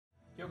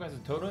Yo guys,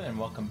 it's Tooru and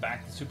welcome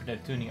back to Super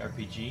Neptunia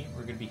RPG.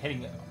 We're going to be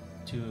heading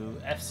to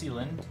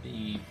F-Sealand,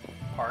 the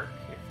park.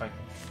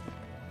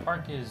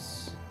 Park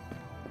is...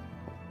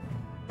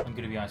 I'm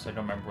going to be honest, I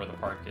don't remember where the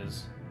park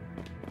is.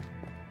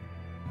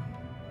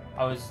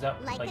 Oh, is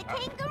that like a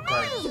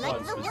kangaroo,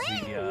 like the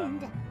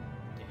wind.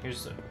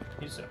 Here's the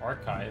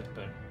archive,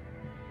 but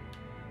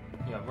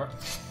yeah,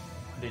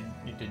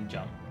 it didn't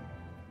jump.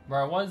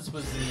 Where I was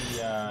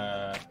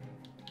the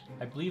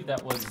I believe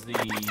that was the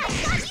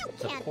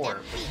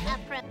port.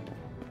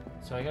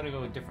 So I gotta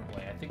go a different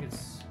way. I think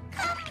it's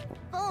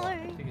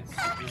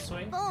this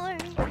way.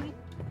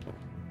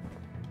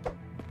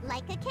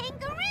 Like a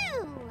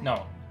kangaroo.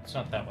 No, it's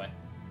not that way.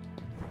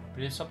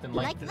 But it's something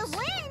like this. Like the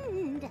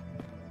wind.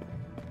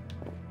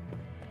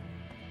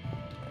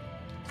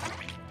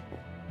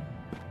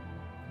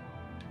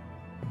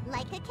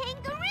 Like a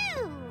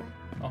kangaroo.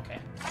 Okay.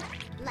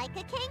 Like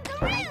a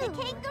kangaroo. Like a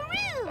kangaroo.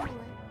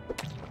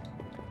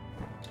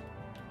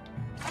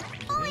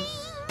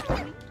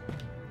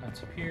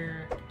 That's up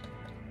here.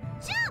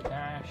 Jump.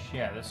 Dash.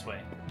 Yeah, this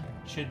way.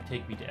 Should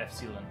take me to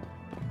F-Sealand.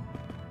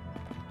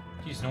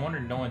 Jeez, no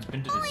wonder no one's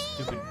been to this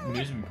stupid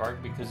amusement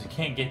park because you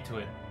can't get to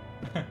it.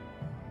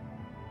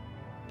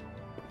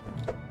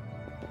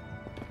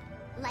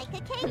 Like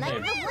a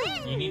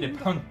kangaroo. You need a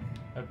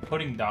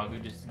pudding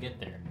dog just to get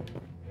there.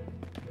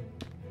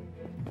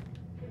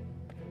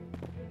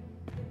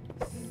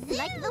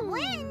 Like the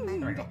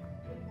wind. There we go.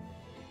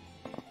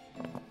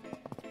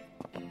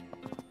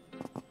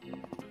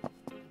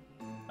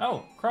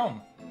 Oh,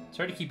 Chrome.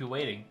 Sorry to keep you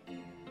waiting.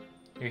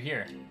 You're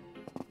here.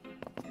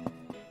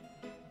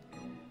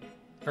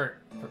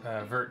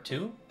 Vert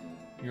 2?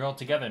 You're all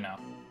together now.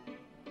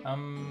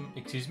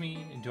 Excuse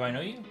me, do I know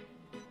you?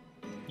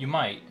 You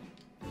might.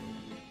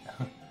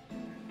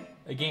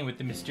 Again, with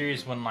the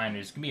mysterious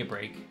one-liners. Give me a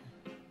break.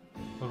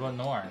 What about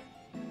Noir?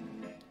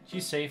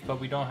 She's safe, but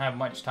we don't have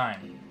much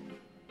time.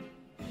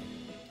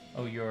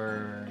 Oh,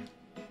 you're...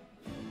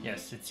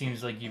 Yes, it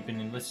seems like you've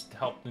been enlisted to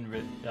help the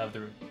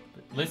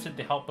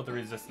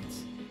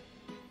resistance.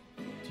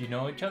 Do you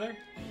know each other?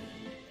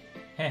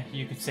 Heh,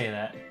 you could say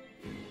that.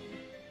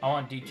 I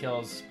want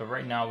details, but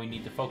right now we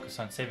need to focus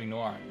on saving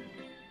Noir.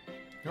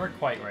 You're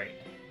quite right.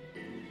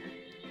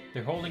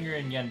 They're holding her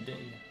in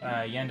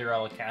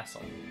Yanderella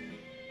Castle.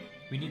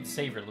 We need to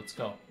save her, let's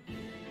go.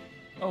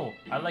 Oh,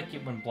 I like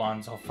it when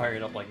Blanc's all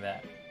fired up like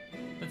that.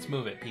 Let's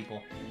move it,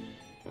 people.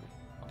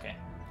 Okay.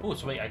 Oh,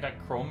 so wait, I got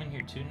Chrome in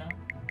here too now?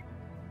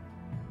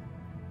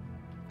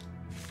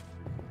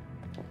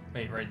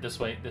 Wait, right, this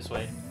way, this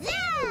way.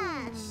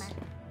 Yes.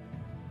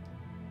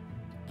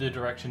 The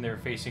direction they were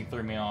facing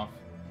threw me off.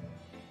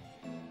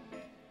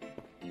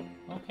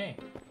 Okay.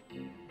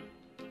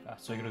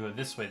 So I gotta go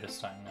this way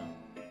this time now.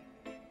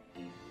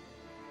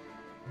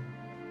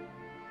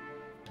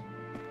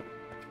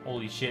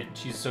 Holy shit,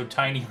 she's so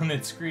tiny on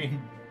that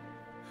screen.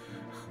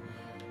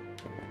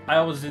 I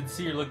almost didn't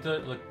see her. Look,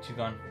 she's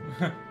gone.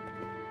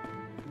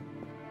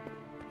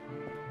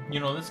 You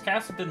know, this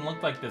castle didn't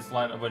look like this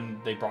when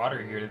they brought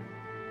her here.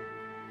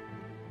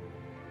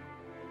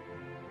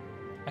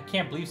 I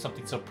can't believe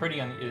something so pretty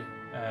on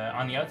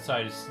the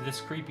outside is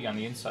this creepy on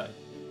the inside.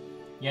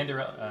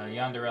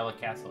 Yanderella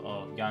Castle.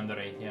 Oh,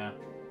 Yandere, yeah.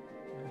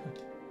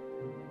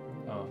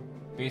 Oh,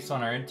 based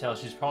on our intel,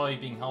 she's probably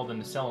being held in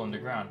a cell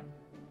underground.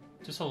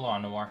 Just hold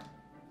on, Noir.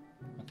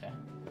 Okay.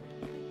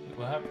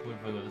 What happened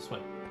if I go this way?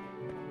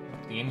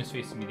 The game is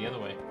facing me the other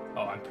way.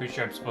 Oh, I'm pretty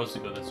sure I'm supposed to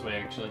go this way,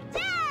 actually.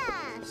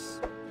 Dash.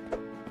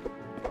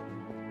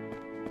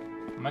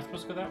 Am I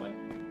supposed to go that way?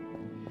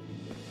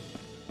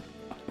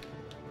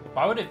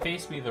 Why would it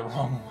face me the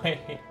wrong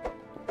way?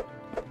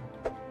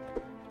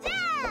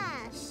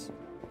 Dash.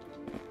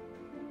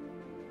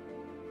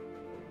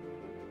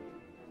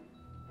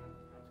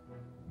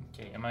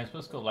 Okay, am I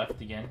supposed to go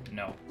left again?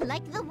 No.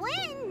 Like the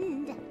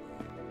wind.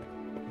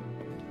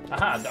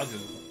 Aha, doggo.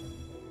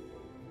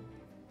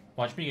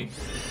 Watch me get,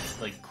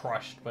 like,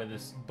 crushed by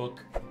this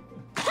book.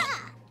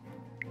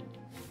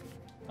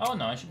 Oh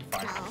no, I should be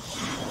fine.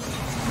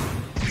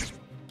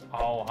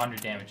 Oh,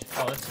 100 damage.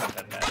 Oh, that's not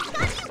that bad. You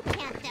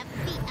can't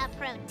defeat a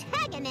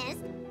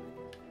protagonist.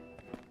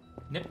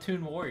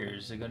 Neptune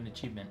Warriors, I got an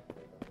achievement.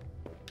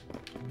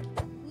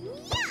 Yeah.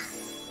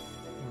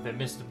 They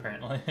missed,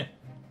 apparently.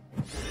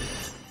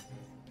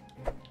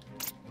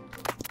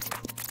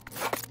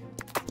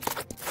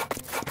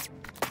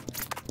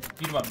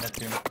 Beat him up,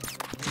 Neptune. You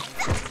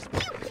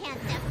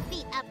can't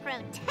defeat a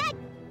protagonist.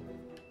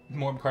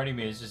 More part of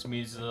me is just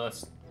means the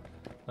less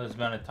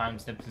amount of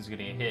times Neptune's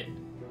gonna get hit.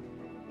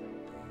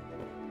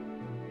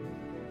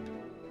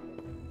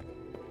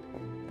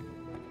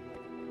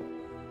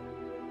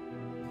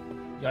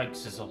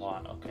 Yikes is a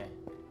lot, okay.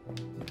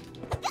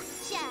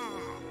 Gotcha.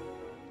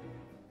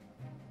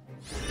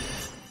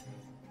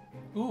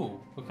 Ooh,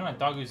 what kind of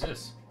dog is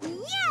this?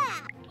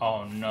 Yeah.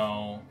 Oh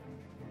no.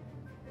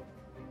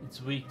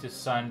 It's weak to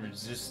sun,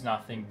 resists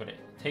nothing, but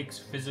it takes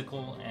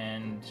physical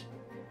and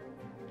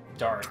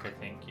dark, I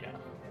think, yeah.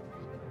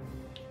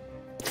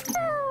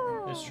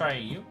 Let's try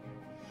you.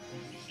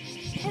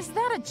 Is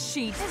that a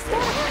cheat? Is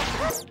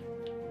that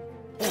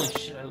Holy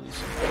shit, I lose.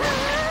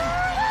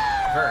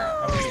 Vert,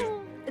 how are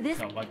you? This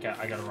No, I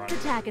gotta run.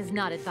 attack is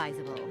not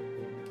advisable.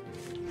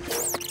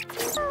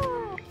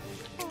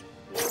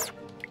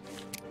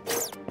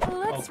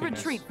 Let's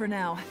goodness. retreat for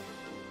now.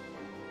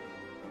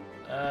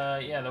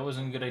 Yeah, that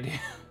wasn't a good idea.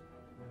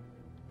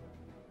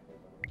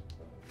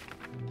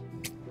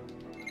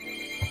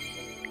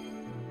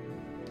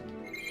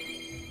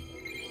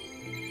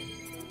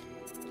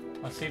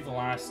 I'll save the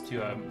last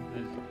two.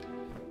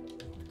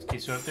 Okay,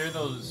 so if they're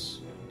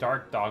those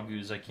dark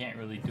doggoos, I can't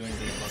really do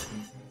anything about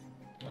them.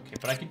 Okay,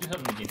 but I can do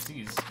something against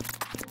these.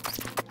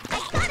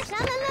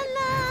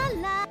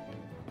 La-la-la-la-la.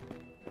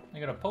 I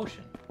got a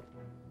potion.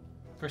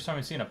 First time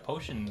I've seen a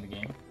potion in the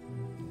game.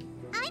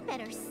 I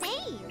better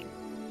save.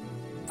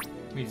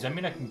 Wait, does that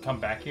mean I can come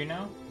back here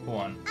now?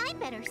 Hold on. I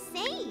better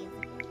save.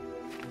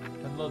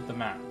 Let's load the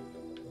map.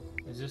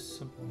 Is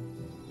this...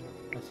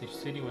 Let's see,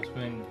 City, West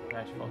Wind,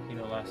 Crash,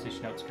 Volcano, last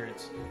station,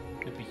 outskirts.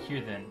 It'd be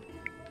here then.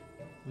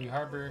 We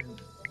harbored...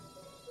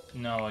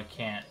 No, I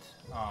can't.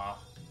 Aw.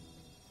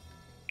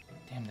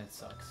 Damn, that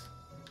sucks.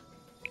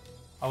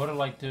 I would have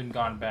liked to have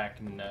gone back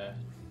and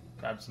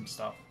grabbed some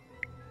stuff.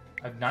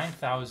 I have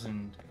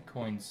 9,000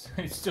 coins.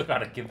 I still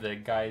gotta give the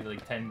guy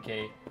like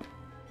 10k.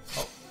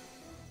 Oh.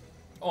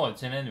 Oh,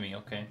 it's an enemy,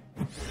 okay.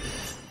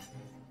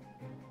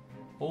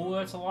 Oh,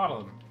 that's a lot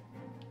of them.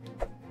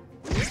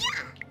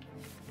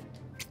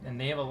 And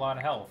they have a lot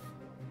of health.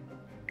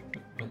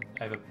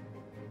 I have a...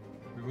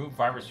 Remove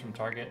virus from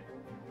target.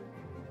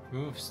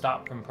 Remove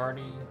stop from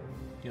party.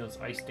 Deals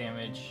ice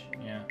damage.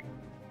 Yeah.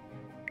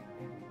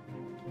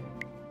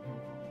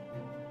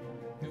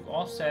 Remove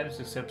all status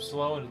except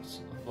slow,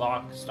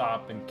 block,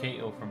 stop, and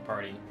KO from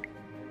party.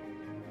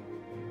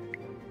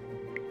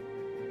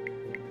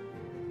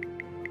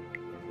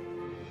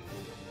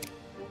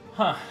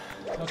 Huh.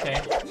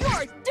 Okay.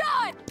 You're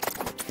done!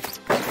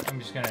 I'm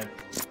just gonna...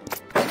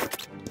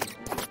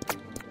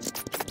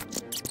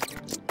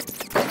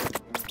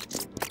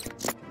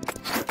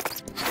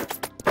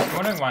 I'm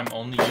wondering why I'm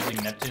only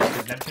using Neptune,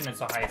 because Neptune is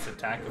the highest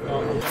attack of them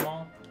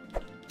all.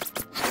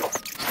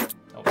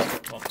 Oh, well,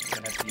 I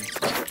have to use...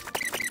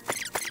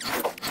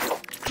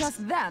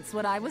 Just that's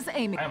what I was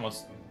aiming. I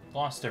almost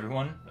lost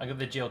everyone. I got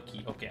the jail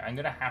key. Okay, I'm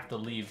gonna have to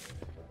leave.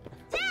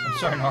 I'm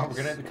sorry, Nora, we're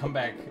gonna have to come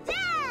back. Dash!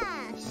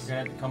 We're gonna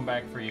have to come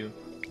back for you.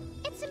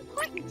 It's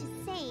important to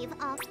save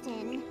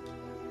often.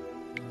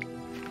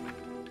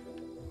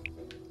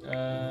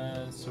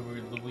 So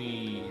we're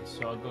Louis.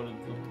 So I'll go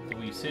to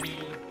Louis City.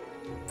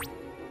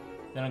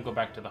 Then I'll go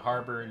back to the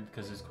harbor,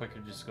 because it's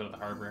quicker to just go to the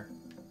harbor.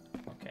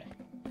 Okay.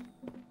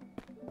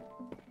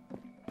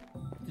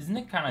 Isn't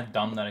it kind of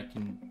dumb that I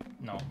can...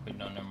 No, wait,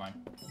 no, never mind.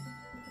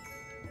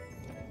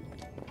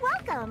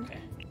 Welcome. Okay.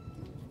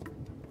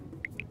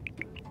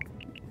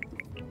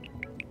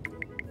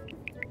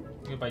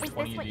 I'll buy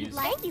 20 of these.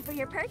 Thank you for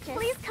your purchase.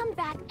 Please come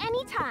back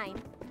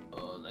anytime.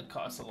 Oh, that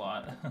costs a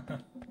lot.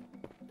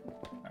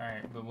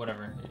 Alright, but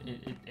whatever.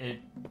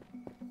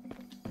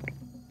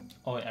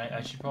 Oh,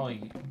 I should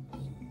probably...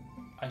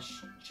 I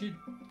should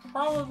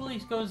probably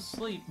go to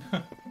sleep.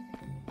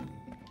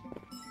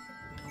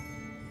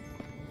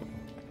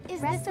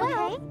 Is this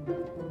okay?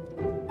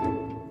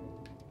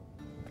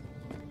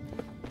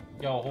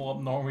 Yo, hold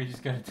up, Norm, we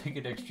just gotta take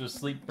an extra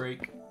sleep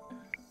break.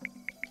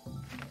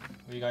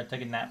 We gotta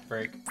take a nap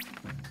break.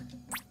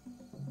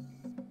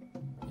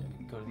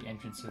 Go to the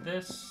entrance of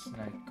this,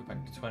 and I go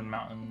back to Twin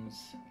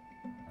Mountains.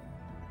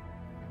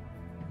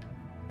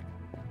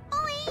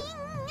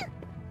 Boing!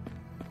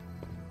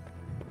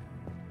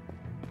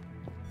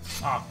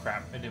 Oh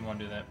crap, I didn't want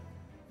to do that.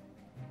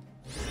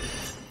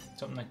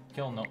 Something to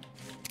kill, nope.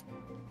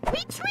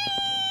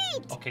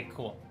 Retreat! Okay,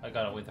 cool. I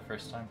got away the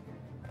first time.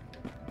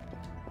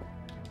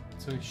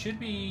 So it should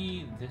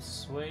be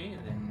this way,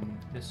 then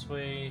this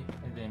way,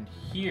 and then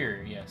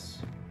here, yes.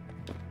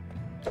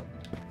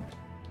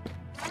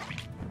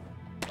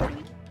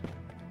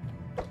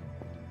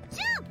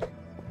 Jump!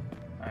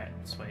 Alright,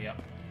 this way, yep.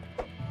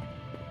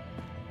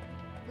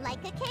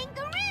 Like a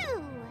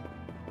kangaroo!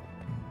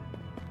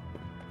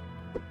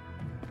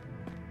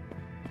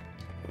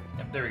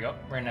 Yep, there we go.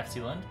 We're in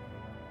FC Land.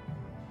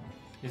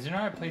 Is there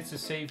not a place to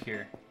save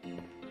here?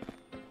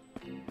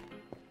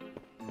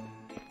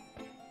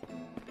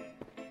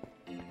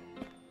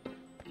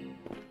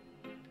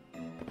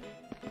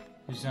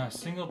 There's not a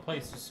single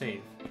place to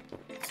save.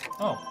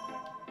 Oh.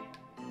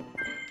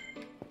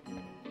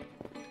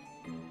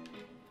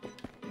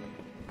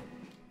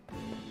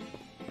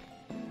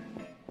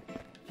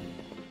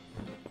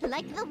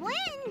 Like the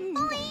wind!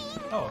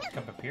 Boing! Oh, it's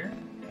up here?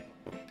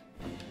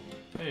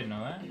 I didn't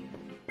know that.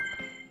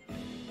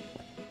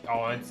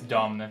 Oh, it's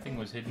dumb. That thing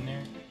was hidden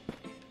there.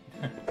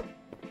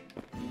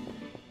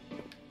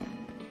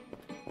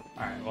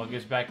 Alright, well, I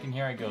guess back in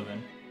here I go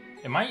then.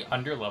 Am I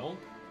under-leveled?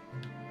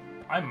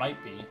 I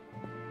might be.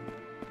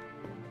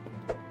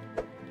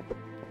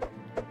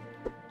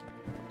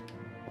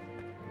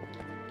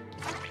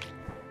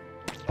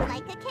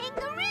 Like a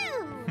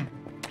kangaroo!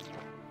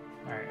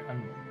 Alright,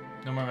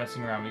 no more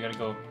messing around. We gotta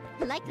go.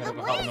 Like Gotta the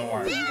go help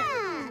Noir. wind!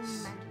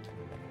 Dash!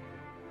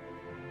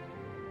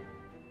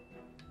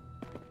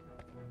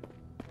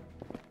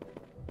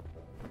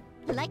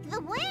 Like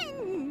the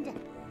wind!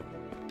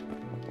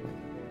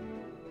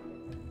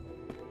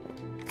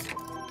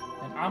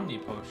 An Omni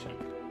Potion.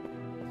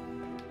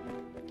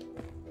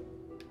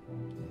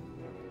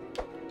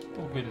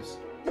 Oh goodness.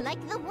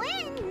 Like the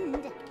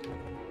wind!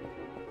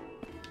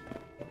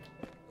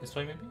 This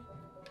way maybe?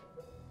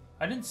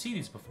 I didn't see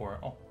these before.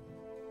 Oh.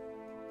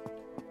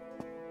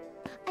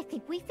 I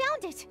think we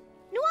found it!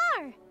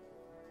 Noir!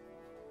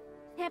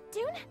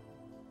 Neptune?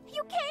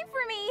 You came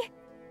for me!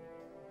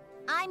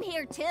 I'm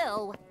here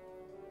too.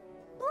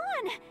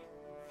 Blanc!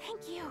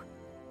 Thank you.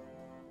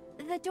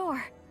 The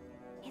door.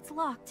 It's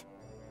locked.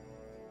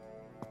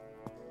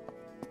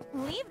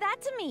 Leave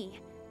that to me.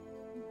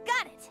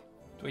 Got it!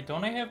 Wait,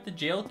 don't I have the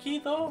jail key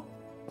though?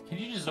 Can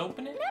you just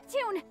open it?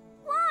 Neptune!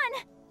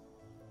 Blanc!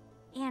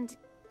 And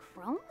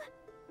Chrome?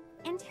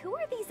 And who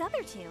are these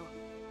other two?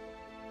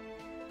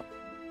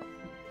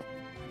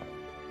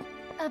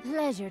 A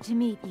pleasure to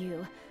meet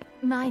you.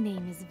 My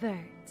name is Vert.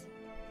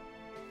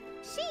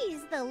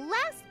 She's the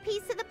last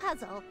piece of the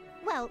puzzle.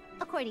 Well,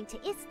 according to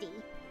Isti.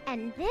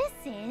 And this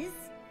is...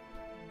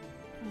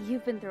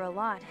 You've been through a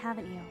lot,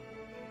 haven't you?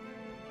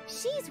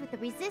 She's with the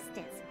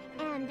Resistance.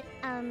 And,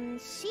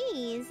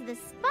 she's the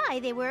spy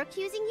they were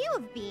accusing you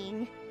of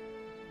being.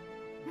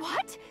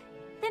 What?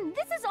 Then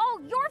this is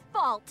all your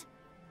fault!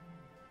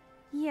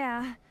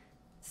 Yeah,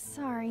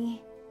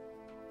 sorry.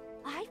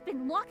 I've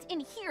been locked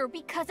in here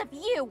because of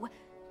you!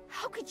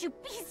 How could you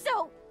be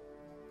so...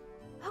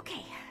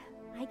 Okay,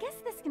 I guess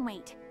this can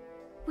wait.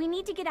 We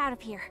need to get out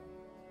of here.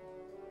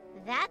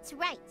 That's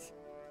right.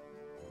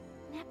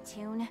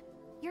 Neptune,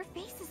 your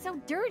face is so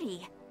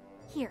dirty.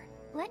 Here,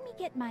 let me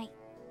get my...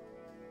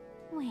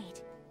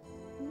 Wait,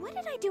 what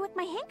did I do with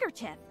my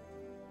handkerchief?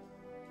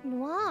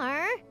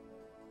 Noir?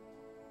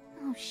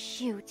 Oh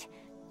shoot,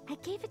 I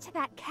gave it to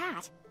that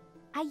cat.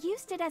 I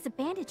used it as a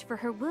bandage for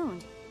her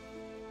wound.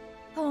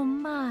 Oh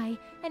my,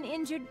 an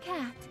injured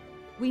cat.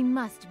 We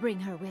must bring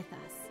her with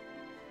us.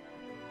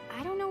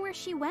 I don't know where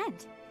she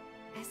went.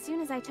 As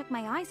soon as I took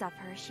my eyes off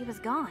her, she was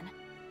gone.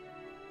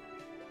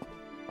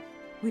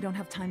 We don't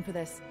have time for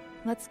this.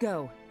 Let's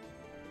go.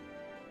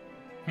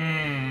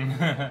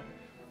 I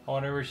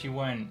wonder where she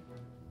went.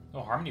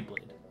 Oh, Harmony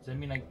Blade. Does that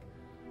mean like...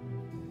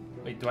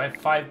 Wait, do I have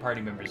 5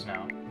 party members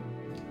now?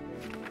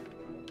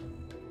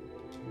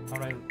 How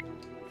do I...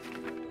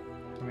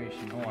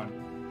 Information, hold on.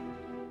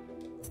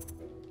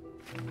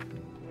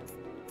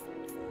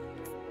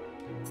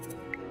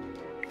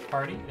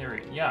 Party? There we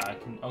go. Yeah, I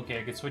can... Okay,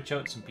 I can switch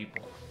out some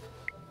people.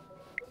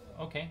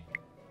 Okay.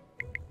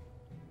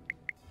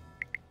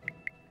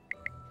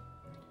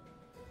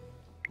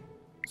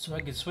 So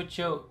I could switch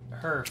out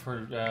her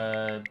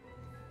for,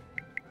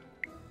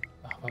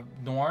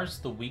 Noir's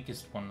the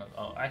weakest one.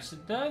 Oh,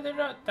 actually, they're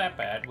not that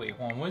bad. Wait,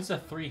 hold on. What is the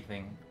 3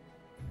 thing?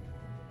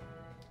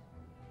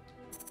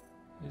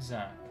 What is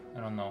that? I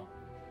don't know.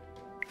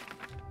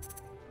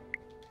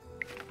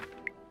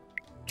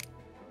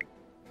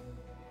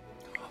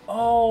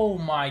 Oh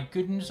my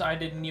goodness, I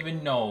didn't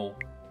even know.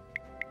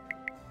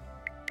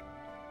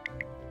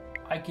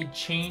 I could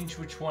change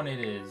which one it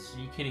is. Are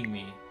you kidding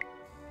me?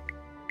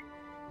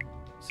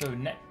 So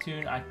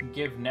Neptune, I can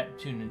give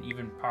Neptune an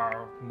even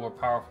more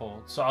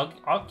powerful. So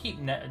I'll keep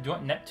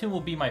Neptune will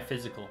be my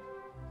physical.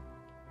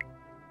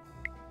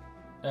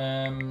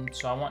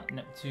 So I want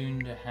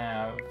Neptune to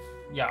have...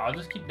 Yeah, I'll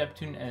just keep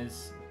Neptune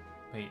as...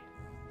 Wait.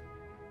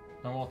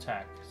 Normal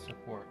attack,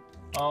 support.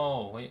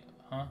 Oh, wait,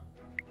 huh?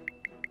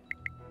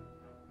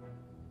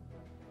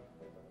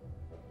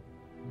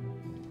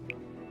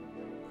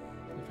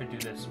 If I do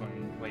this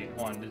one, wait,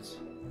 hold on, this...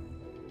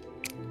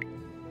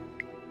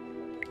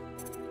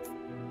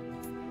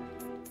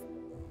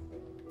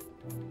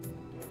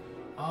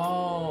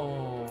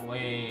 Oh,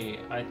 wait,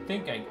 I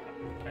think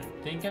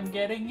I'm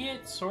getting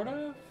it, sort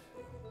of?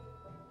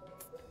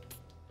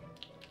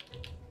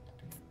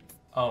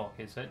 Oh,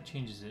 okay, so that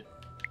changes it.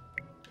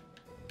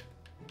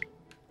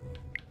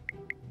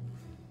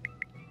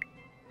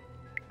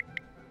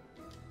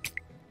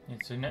 Yeah,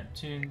 so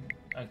Neptune,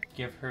 I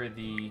give her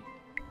these,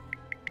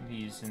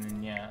 and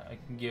then yeah, I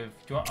can give.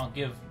 I'll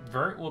give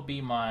Vert will be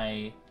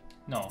my.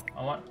 No,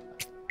 I want.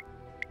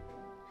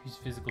 Use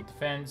physical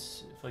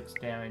defense, inflicts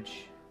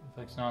damage,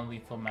 inflicts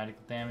non-lethal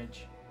magical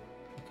damage.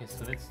 Okay,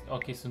 so that's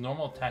okay. So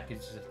normal attack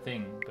is just a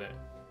thing, but.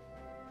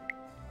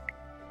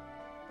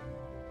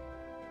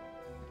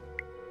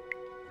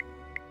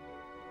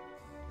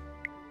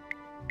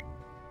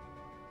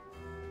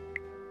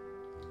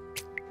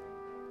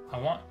 I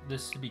want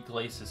this to be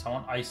Glacis. I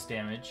want ice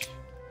damage.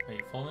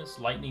 Wait, fullness?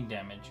 Lightning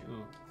damage.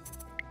 Ooh.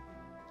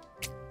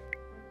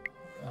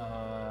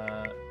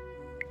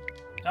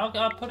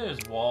 I'll put it as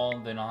wall,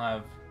 and then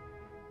I'll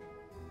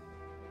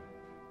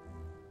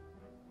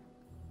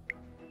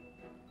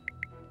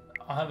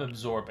have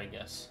absorb, I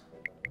guess.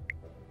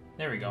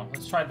 There we go.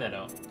 Let's try that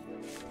out.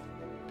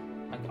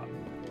 I got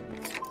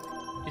it.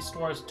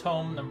 Histor's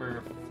Tome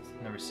number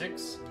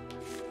 6.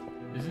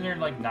 Isn't there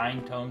like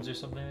 9 tomes or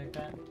something like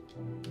that?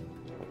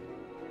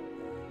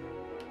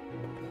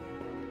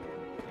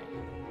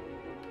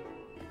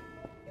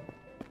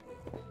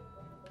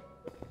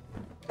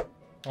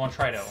 I want to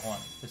try it out. Hold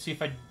on. Let's see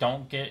if I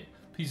don't get...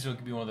 Please don't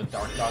give me one of the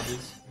dark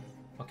dodges.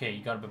 Okay,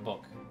 you got a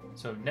book.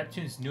 So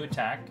Neptune's new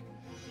attack.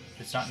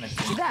 It's not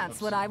Neptune. That's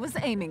Oops. what I was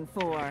aiming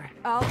for.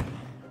 Oh.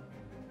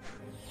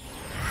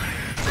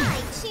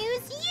 I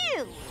choose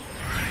you!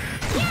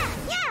 Yeah,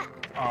 yeah!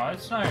 Oh,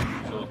 that's not a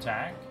usual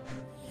attack.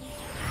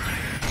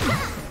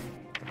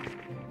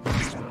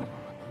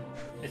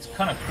 It's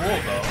kind of cool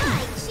though.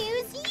 I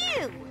choose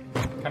you!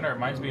 Kind of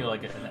reminds me of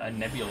like a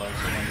nebula or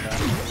something like that.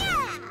 Yeah!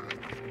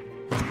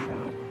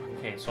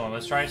 Okay, so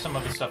let's try some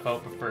other stuff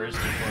out first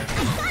before.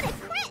 I got a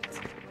crit!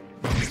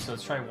 Okay, so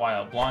let's try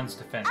Wild. Blonde's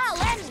defense.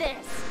 I'll end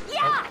this!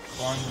 Yeah! Oh,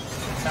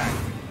 Blonde's attack.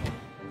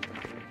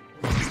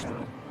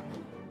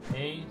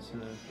 Okay, so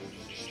the...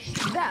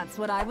 That's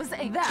what I was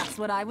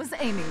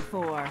aiming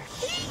for.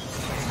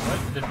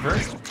 What? The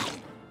Vert?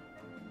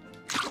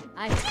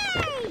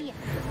 Yay!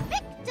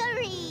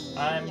 Victory!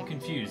 I'm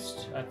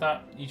confused. I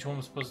thought each one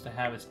was supposed to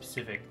have a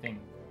specific thing.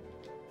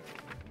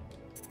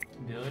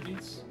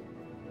 Abilities?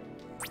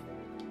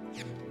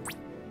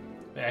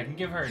 Wait, I can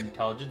give her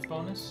intelligence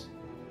bonus.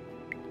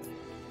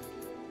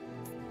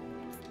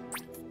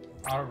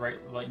 Auto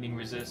lightning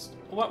resist.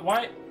 What?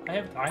 Why?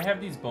 I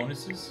have these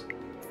bonuses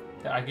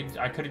that I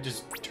could have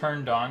just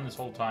turned on this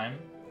whole time.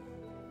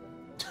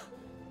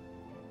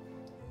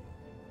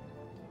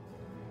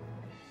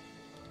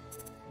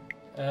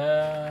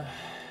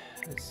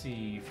 Let's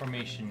see.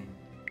 Formation.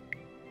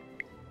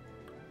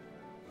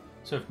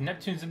 So if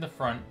Neptune's in the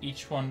front,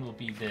 each one will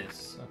be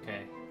this.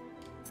 Okay.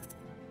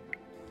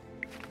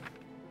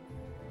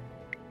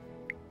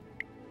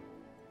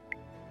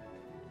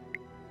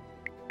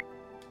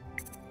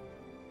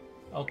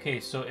 Okay,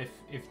 so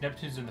if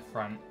Neptune's in the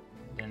front,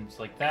 then it's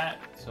like that.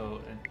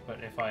 So,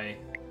 but if I...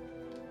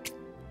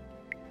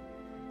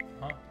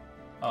 Huh?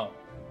 Oh.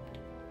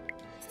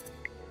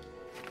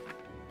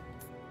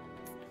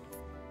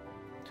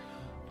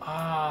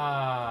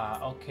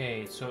 Ah,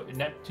 okay. So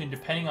Neptune,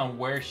 depending on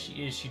where she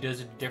is, she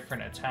does a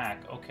different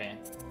attack. Okay.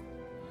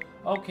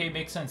 Okay,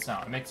 makes sense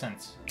now. It makes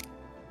sense.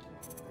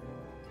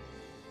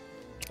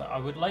 But I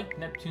would like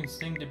Neptune's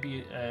thing to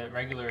be a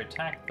regular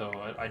attack,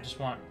 though. I just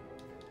want...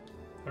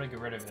 How do I get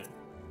rid of it?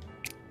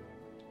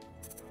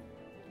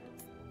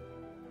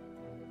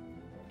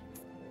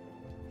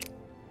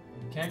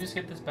 Can I just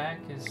get this back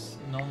as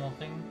a normal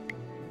thing?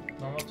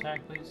 Normal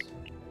attack, please?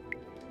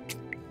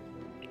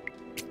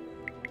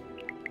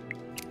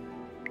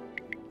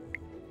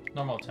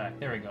 Normal attack.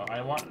 There we go. I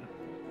want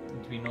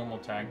it to be normal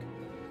attack.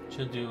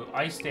 She'll do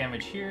ice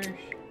damage here.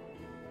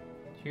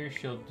 Here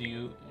she'll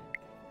do...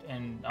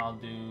 And I'll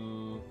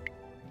do...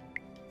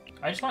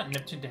 I just want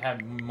Neptune to have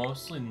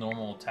mostly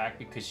normal attack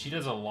because she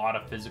does a lot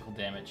of physical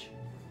damage.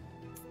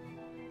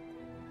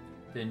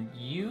 Then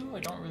you,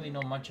 I don't really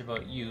know much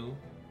about you.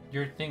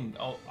 Your thing,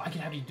 oh, I can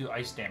have you do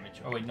ice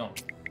damage. Oh wait, no.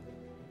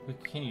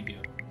 What can you do?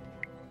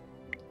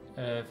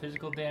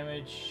 Physical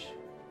damage,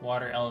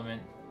 water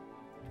element.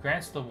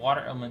 Grants the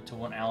water element to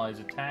one ally's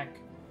attack.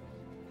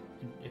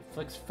 It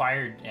inflicts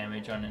fire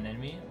damage on an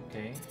enemy.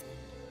 Okay.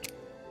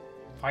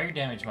 Fire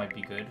damage might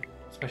be good,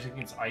 especially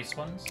against ice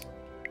ones.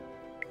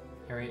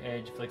 Area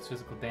edge inflicts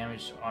physical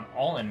damage on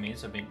all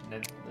enemies. I mean,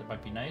 that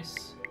might be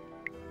nice.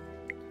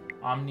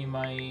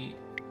 Omnimite.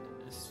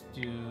 Let's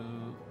do.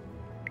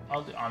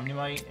 I'll do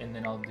Omnimite, and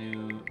then I'll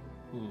do.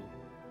 Ooh.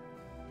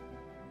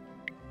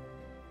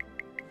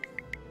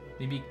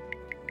 Maybe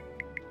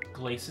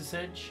Glacis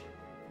Edge.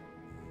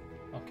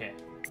 Okay.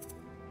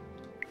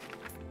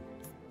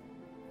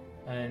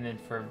 And then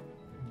for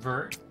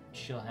Vert,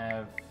 she'll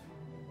have...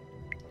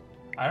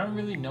 I don't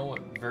really know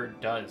what Vert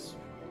does.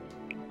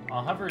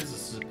 I'll have her as a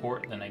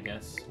support then, I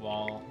guess,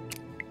 while...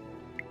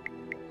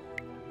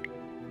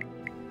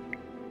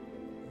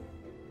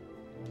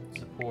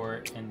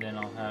 Support, and then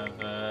I'll have,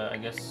 I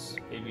guess,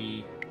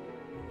 maybe...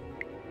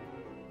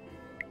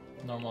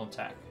 Normal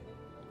attack.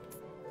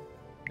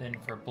 Then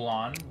for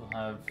Blonde, we'll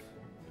have...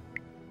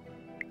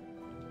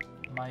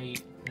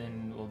 Might,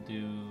 then we'll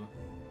do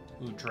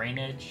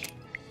Drainage,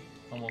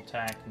 normal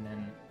attack, and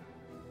then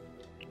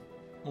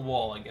a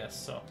wall, I guess.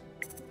 So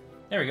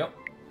there we go.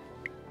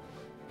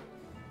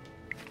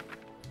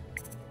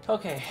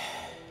 Okay,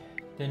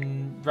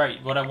 then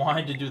right, what I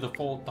wanted to do the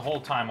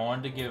whole time, I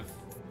wanted to give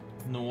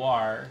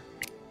Noir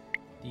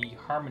the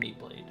Harmony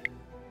Blade.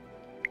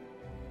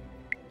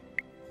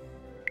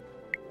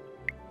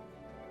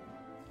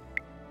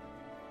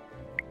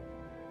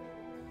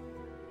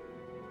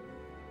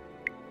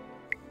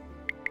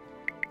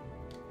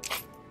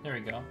 There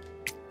we go.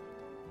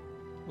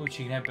 Ooh,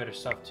 she can have better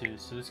stuff too.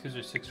 So this gives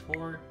her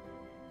 6'4".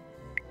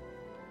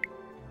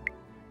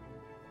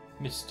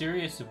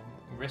 Mysterious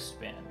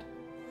wristband.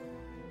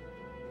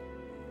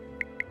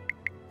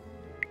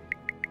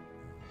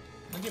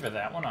 I'll give her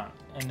that one on.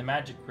 And the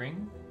magic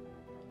ring.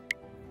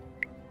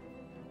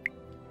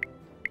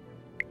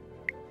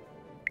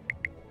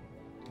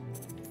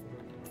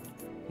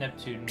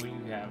 Neptune, what do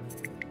you have?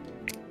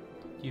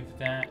 Give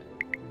that,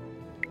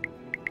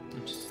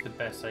 which is the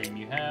best item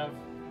you have.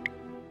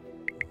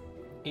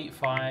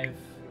 8'5",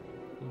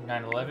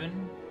 9'11",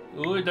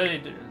 Ooh,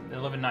 11-9, 11-9,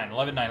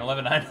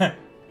 11-9.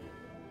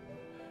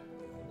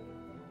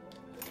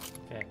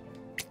 Okay.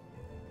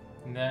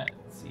 And that,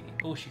 let's see.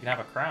 Oh, she can have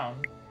a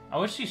crown. I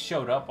wish she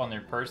showed up on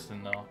their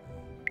person, though.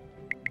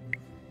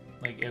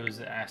 Like, it was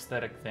an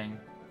aesthetic thing.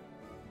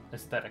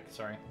 Aesthetic,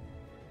 sorry.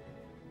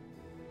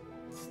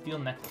 Steel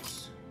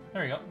necklace.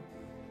 There we go.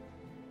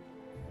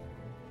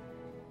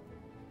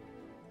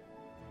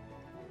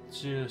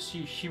 So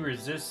she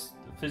resists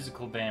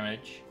physical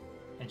damage,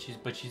 and she's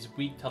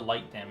weak to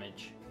light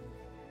damage.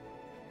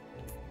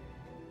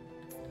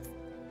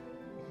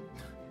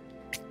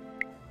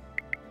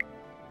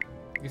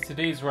 I guess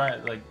today's where I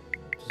like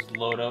just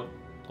load up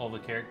all the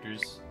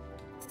characters.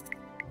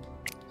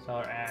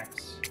 Solar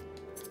axe.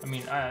 I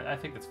mean, I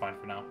think that's fine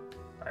for now.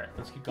 All right,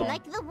 let's keep going.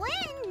 Like the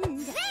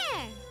wind.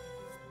 There.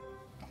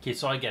 Okay,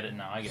 so I get it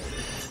now. I get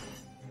it.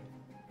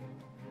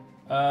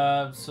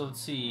 So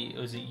let's see.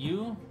 Was it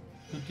you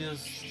who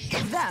does?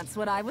 That's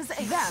what I was.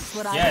 That's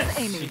what I Yes, was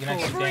aiming she can for.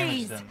 actually damage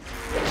Freeze. them.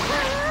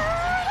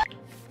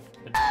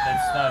 But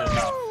that's not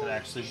enough to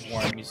actually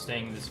warrant me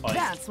staying in this fight.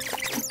 That's.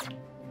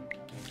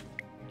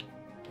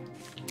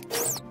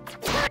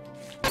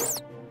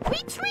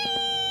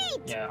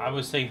 Retreat. Yeah, I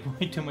was taking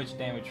way too much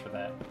damage for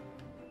that.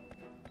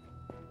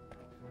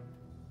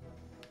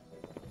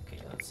 Okay,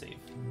 let's save.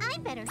 I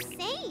better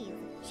save.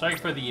 Sorry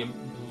for the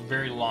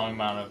very long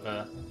amount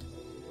of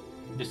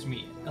just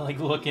me like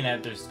looking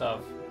at their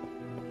stuff.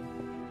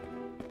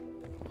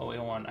 Oh wait,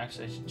 hold on.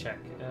 Actually, I should check.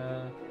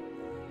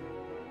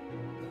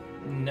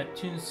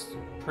 Neptune's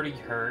pretty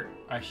hurt.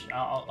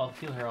 I'll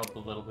heal her up a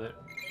little bit.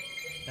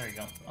 There we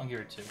go. I'll give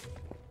her 2.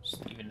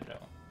 Just even it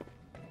out.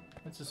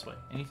 What's this way?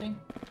 Anything?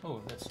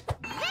 Oh, that's.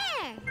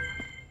 There.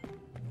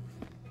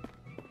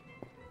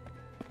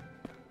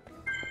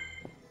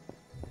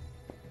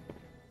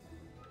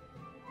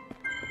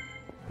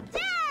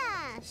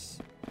 Dash.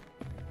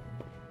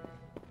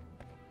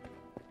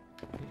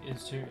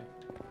 Is there?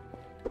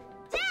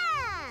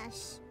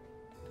 Dash.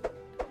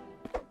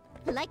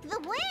 Like the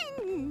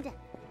wind.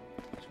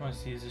 Just want to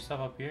see. Is there stuff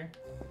up here?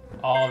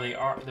 Oh, they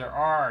are. There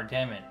are.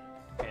 Damn it.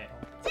 Okay.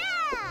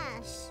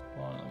 Dash.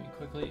 Well, let me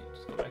quickly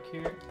just go back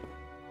here.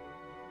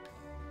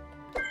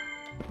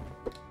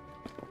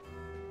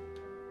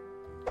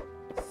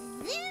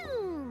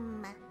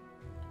 Zoom.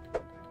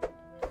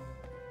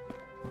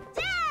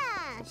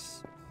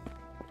 Dash.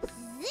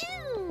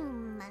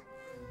 Zoom.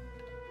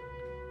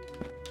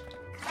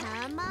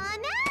 Come on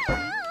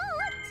out.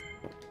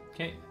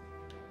 Okay.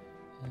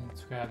 And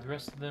let's grab the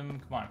rest of them.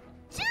 Come on.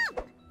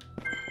 Jump.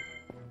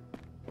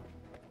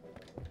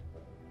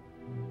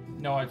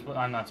 No,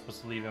 I'm not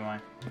supposed to leave, am I?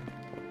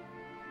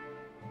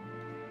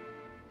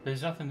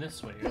 There's nothing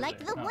this way. Is Like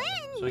there? the No. So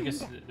I wind. guess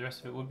the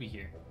rest of it would be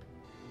here.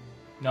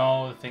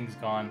 No, the thing's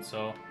gone.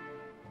 So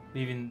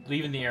leaving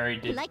the area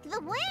did. Like the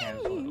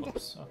cancel it. wind.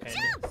 Oops. Okay.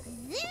 Jump.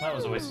 That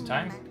was a waste of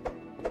time.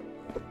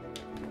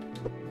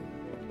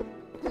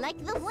 Like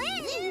the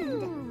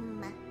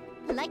wind.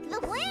 Like the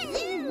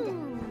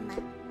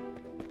wind.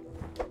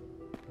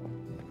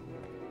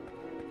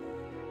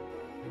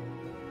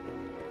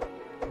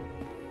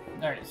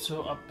 All right.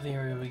 So up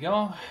there we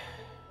go.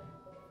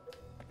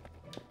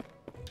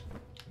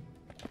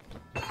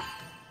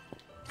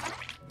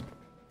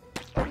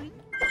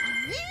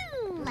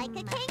 Zoom. Like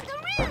a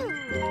kangaroo.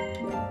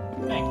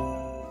 Thank you.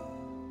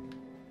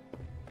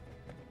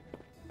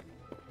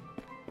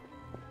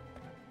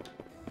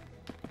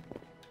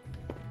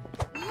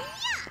 Yeah.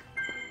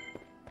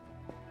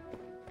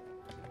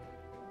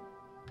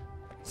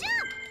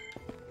 Jump.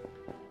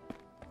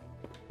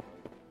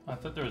 I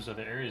thought there was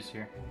other areas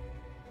here.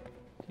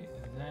 Okay, is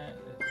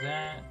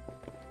that.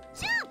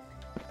 Jump.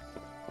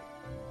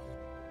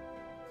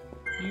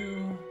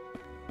 You.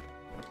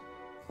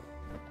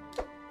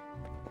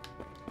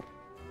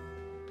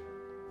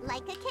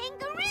 Like a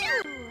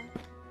kangaroo.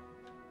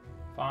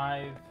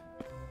 5.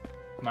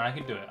 Come on, I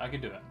can do it. I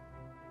can do it.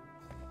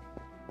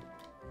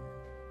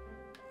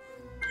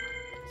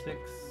 6.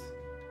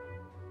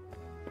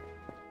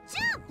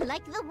 Jump.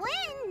 Like the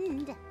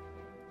wind.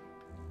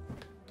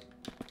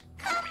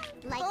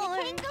 Like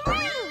a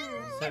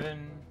kangaroo.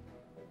 7.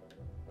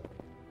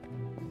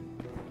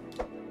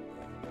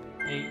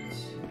 8.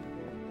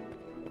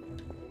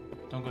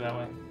 Don't go that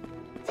way.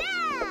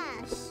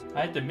 Dash.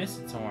 I had to miss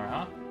it somewhere,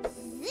 huh?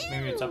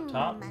 Maybe it's up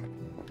top?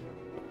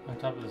 On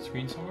top of the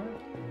screen somewhere?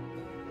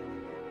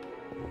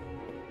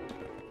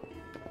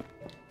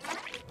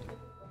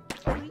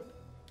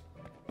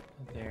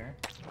 There.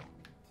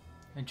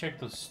 And check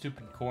those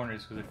stupid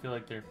corners because I feel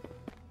like they're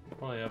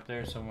probably up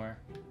there somewhere.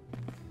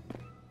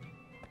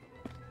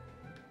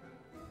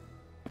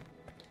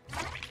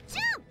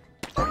 Jump.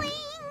 Boing.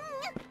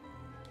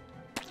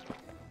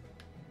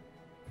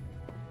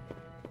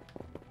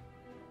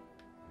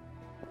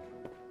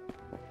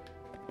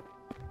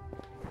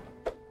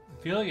 I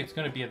feel like it's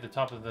gonna be at the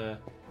top of the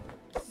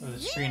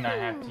screen. I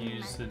have to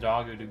use the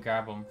doggo to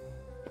grab them.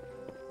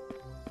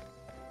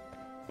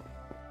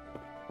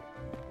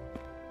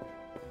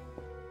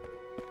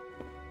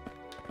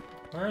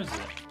 Where is it?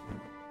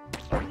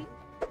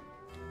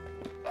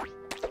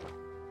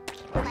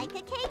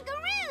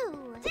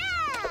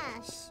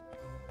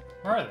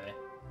 Where are they?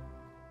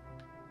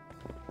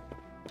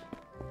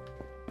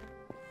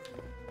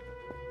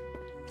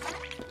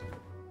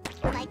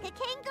 Like a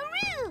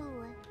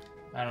kangaroo.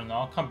 I don't know.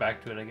 I'll come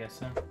back to it, I guess,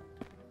 then.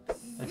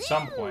 At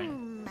some point.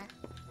 Zoom.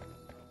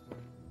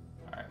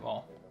 Alright,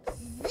 well.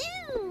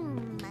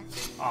 Zoom.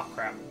 Aw,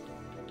 crap.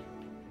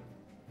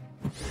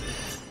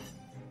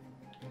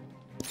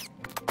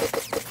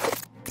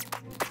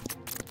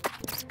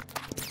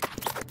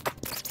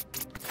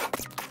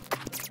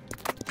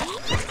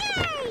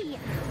 Yay!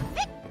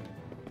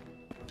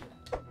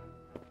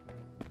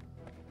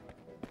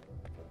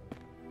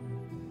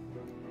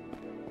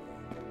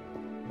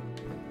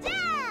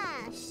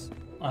 Dash!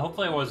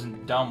 Hopefully I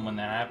wasn't dumb when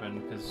that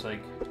happened, because,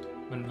 like,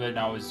 when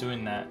I was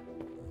doing that,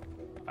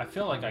 I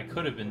feel like I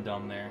could have been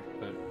dumb there,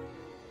 but...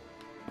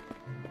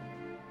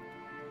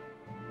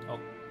 Oh.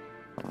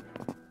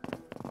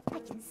 I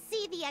can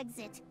see the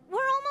exit. We're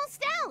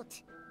almost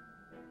out.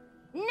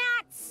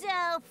 Not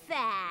so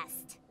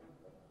fast.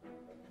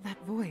 That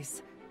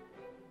voice.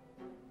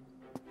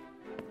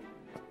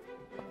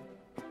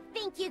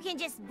 Think you can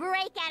just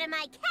break out of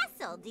my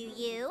castle, do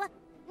you?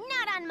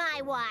 Not on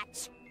my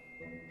watch.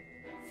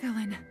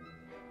 Villain.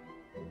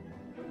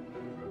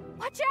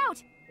 Watch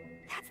out!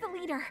 That's the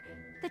leader,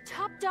 the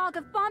top dog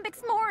of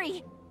Bombix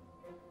Mori.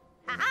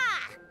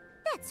 Ah,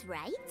 that's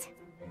right.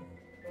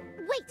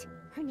 Wait,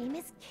 her name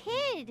is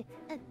Kid.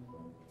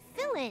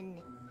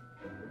 Villain.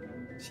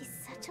 She's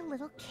such a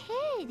little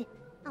kid.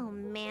 Oh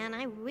man,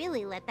 I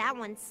really let that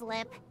one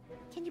slip.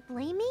 Can you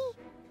blame me?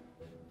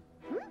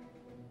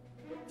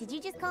 Did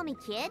you just call me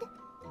Kid?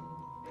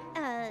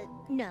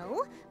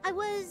 No. I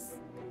was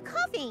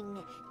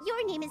coughing.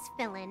 Your name is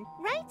Villain,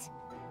 right?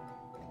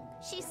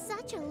 She's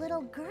such a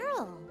little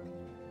girl.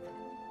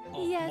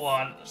 Yes,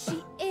 One.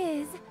 she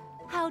is.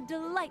 How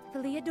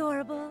delightfully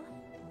adorable.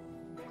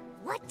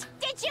 What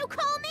did you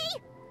call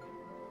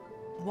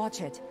me?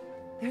 Watch it.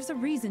 There's a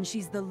reason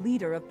she's the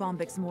leader of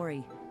Bombix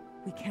Mori.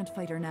 We can't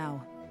fight her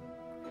now.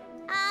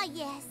 Ah,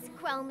 yes,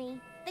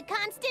 Chromie. The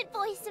constant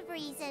voice of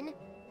reason.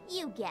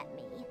 You get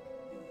me.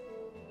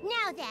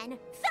 Now then,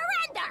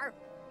 surrender!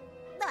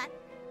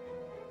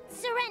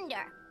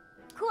 Surrender.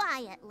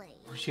 Quietly.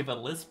 Does she have a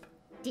lisp?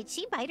 Did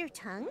she bite her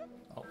tongue?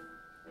 Oh.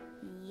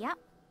 Yep.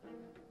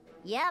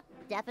 Yep,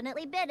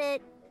 definitely bit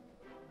it.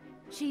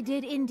 She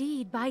did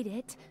indeed bite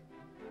it.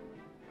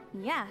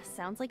 Yeah,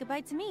 sounds like a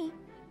bite to me.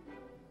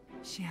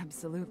 She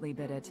absolutely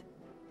bit it.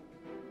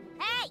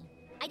 Hey!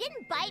 I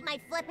didn't bite my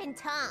flippin'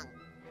 tongue.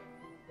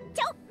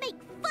 Don't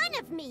make fun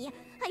of me!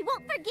 I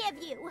won't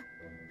forgive you!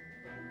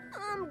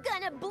 I'm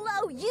gonna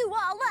blow you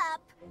all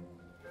up!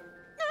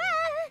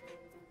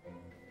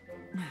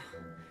 Ah!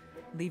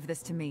 Leave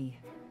this to me.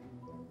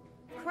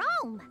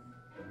 Chrome!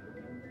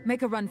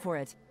 Make a run for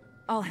it.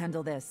 I'll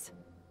handle this.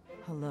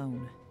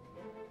 Alone.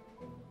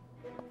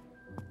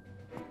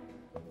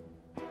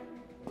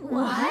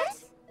 What?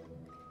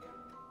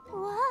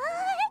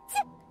 What?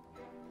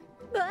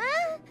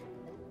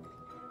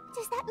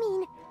 Does that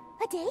mean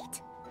a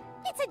date?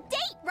 It's a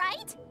date,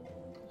 right?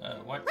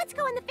 What? Let's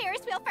go on the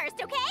Ferris wheel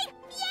first, okay?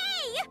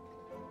 Yay!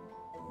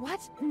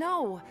 What?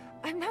 No!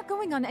 I'm not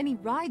going on any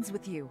rides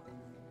with you.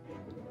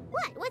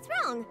 What? What's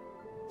wrong?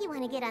 You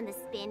want to get on the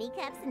spinny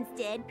cups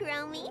instead,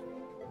 Chromie?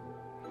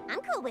 I'm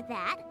cool with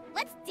that.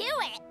 Let's do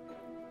it!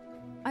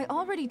 I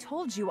already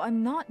told you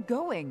I'm not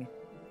going.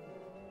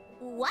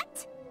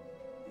 What?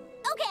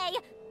 Okay,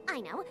 I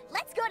know.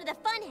 Let's go to the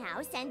fun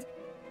house and...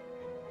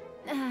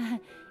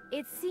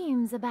 It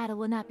seems a battle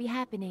will not be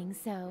happening,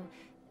 so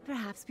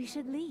perhaps we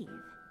should leave.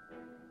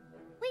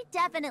 We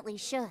definitely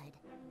should.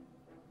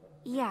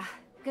 Yeah,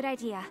 good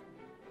idea.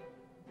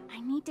 I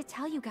need to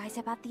tell you guys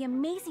about the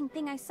amazing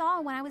thing I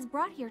saw when I was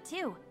brought here,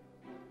 too.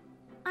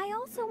 I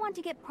also want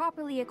to get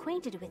properly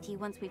acquainted with you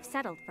once we've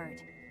settled for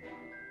it.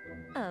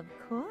 Of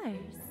course.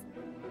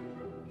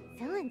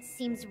 Villain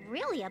seems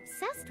really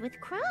obsessed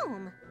with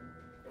Chrome.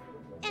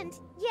 And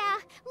yeah,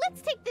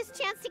 let's take this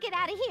chance to get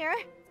out of here.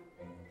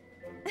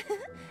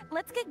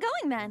 Let's get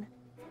going then.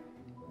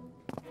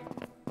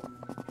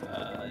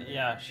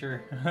 Yeah,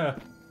 sure.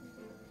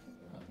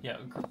 Yeah.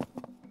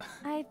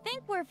 I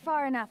think we're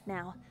far enough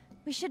now.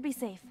 We should be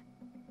safe.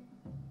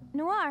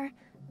 Noir,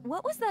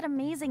 what was that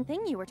amazing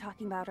thing you were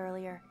talking about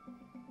earlier?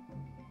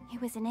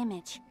 It was an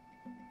image,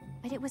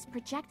 but it was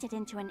projected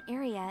into an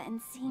area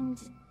and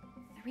seemed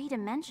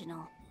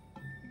three-dimensional.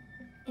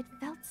 It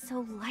felt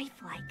so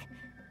lifelike.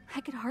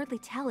 I could hardly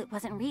tell it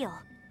wasn't real.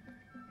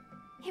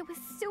 It was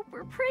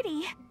super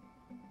pretty.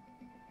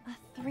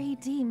 A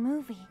 3D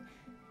movie.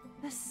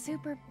 A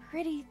super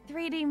pretty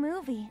 3D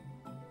movie.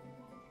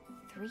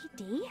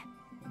 3D?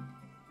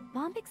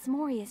 Bombix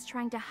Mori is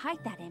trying to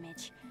hide that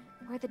image,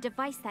 or the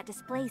device that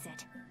displays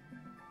it.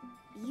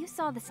 You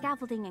saw the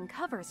scaffolding and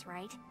covers,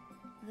 right?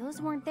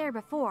 Those weren't there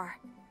before.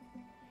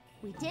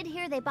 We did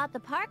hear they bought the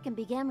park and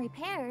began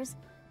repairs.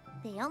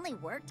 They only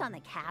worked on the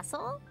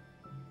castle?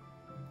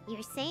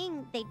 You're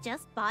saying they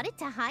just bought it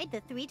to hide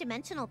the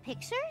three-dimensional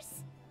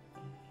pictures?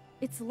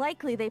 It's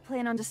likely they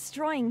plan on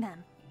destroying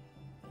them.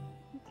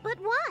 But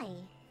why?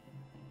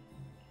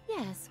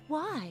 Yes,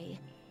 why?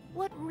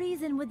 What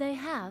reason would they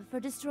have for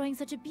destroying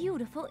such a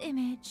beautiful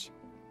image?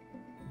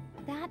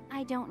 That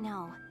I don't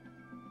know.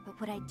 But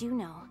what I do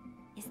know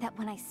is that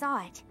when I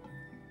saw it,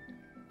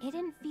 it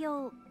didn't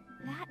feel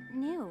that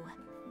new.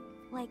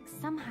 Like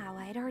somehow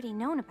I'd already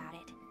known about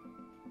it.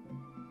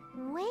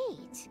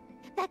 Wait,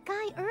 that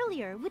guy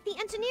earlier with the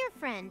engineer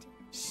friend.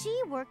 She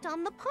worked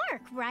on the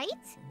park, right?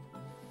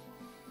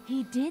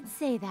 He did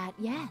say that,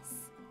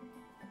 yes.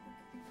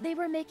 They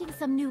were making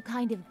some new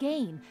kind of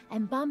game,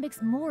 and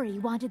Bombyx Mori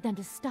wanted them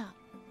to stop.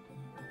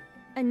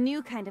 A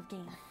new kind of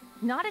game.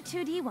 Not a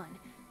 2D one,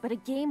 but a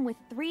game with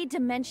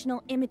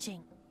 3-dimensional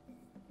imaging.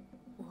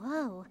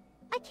 Whoa,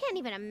 I can't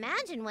even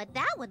imagine what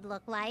that would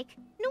look like.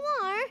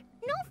 Noir,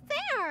 no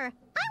fair!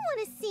 I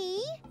want to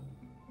see!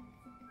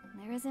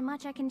 There isn't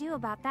much I can do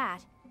about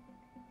that.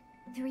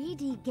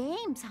 3D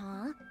games,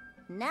 huh?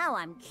 Now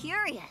I'm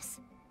curious.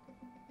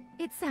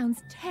 It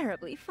sounds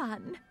terribly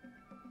fun.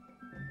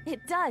 It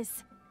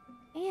does.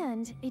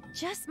 And it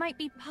just might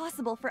be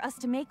possible for us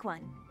to make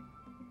one.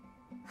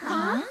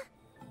 Huh?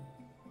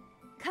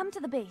 Come to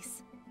the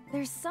base.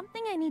 There's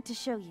something I need to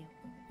show you.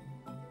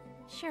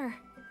 Sure.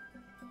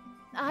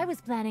 I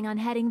was planning on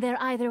heading there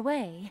either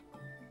way.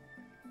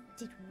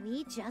 Did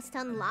we just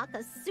unlock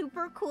a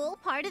super cool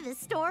part of the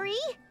story?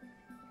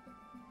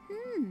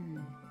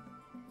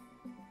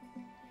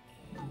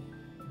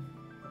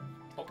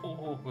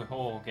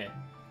 Oh, okay.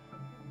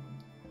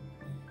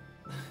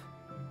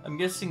 I'm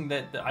guessing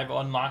that I've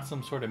unlocked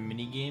some sort of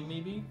mini-game,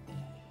 maybe?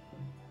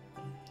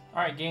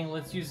 Alright, gang,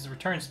 let's use the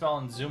return spell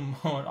and zoom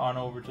on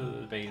over to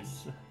the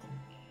base.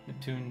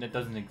 Neptune that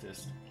doesn't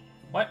exist.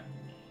 What?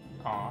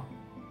 Aw.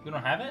 You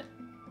don't have it?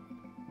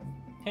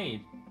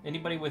 Hey,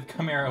 anybody with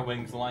Chimera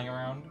wings lying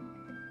around?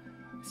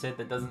 I said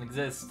that doesn't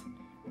exist.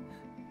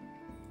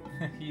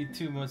 You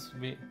two must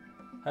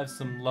have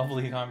some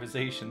lovely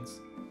conversations.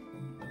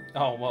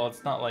 Oh, well,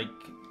 it's not like...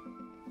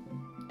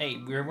 Hey,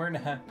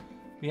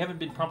 we haven't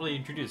been properly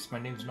introduced. My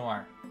name's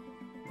Noir.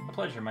 A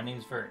pleasure, my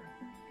name's Vert.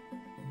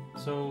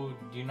 So,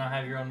 do you not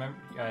have your own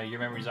your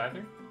memories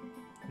either?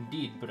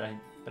 Indeed, but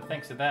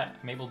thanks to that,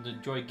 I'm able to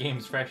enjoy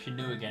games fresh and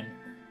new again.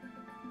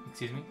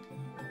 Excuse me?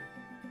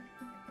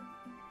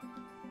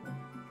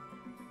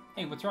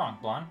 Hey, what's wrong,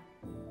 Blanc?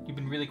 You've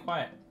been really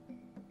quiet.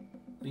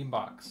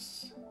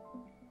 Beanbox.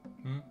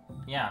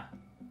 Yeah.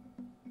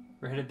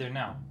 We're headed there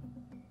now.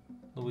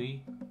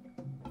 Louis?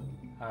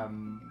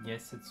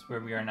 Yes, it's where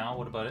we are now.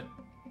 What about it?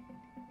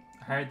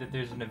 I heard that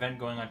there's an event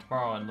going on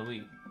tomorrow in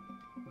Louis.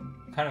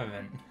 What kind of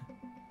event?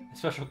 A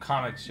special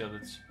comics show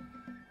it's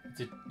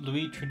a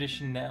Louis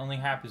tradition that only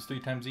happens 3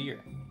 times a year.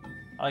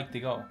 I like to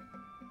go.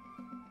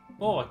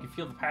 Oh, I can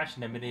feel the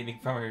passion emanating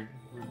from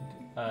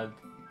her,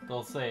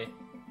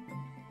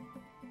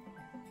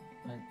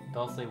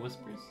 Dulce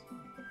whispers.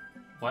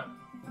 What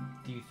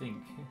do you think?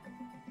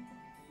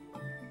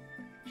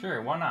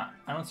 Sure, why not?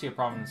 I don't see a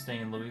problem in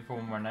staying in Louis for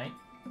one more night.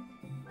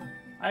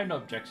 I have no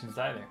objections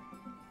either.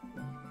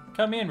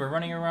 Come in, we're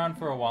running around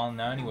for a while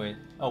now anyway.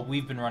 Oh,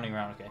 we've been running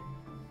around, okay.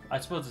 I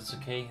suppose it's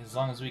okay, as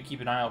long as we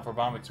keep an eye out for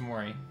Bombyx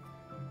Mori.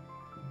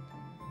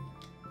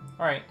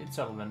 Alright, it's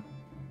settled then.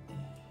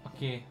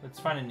 Okay, let's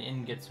find an inn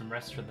and get some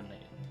rest for the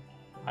night.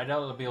 I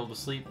doubt I'll be able to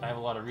sleep. I have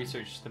a lot of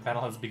research. The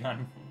battle has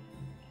begun.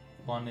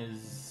 One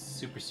is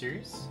super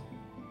serious?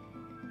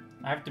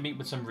 I have to meet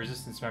with some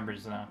resistance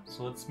members now,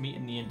 so let's meet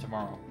in the inn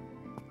tomorrow.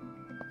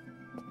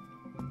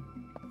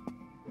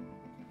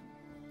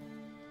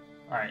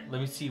 Alright,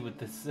 let me see what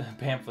this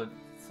pamphlet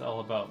is all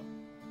about.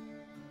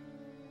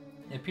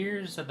 It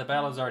appears that the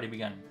battle has already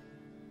begun.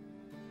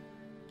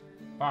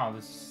 Wow,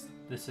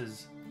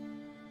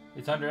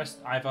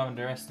 I've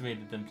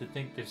underestimated them to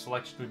think their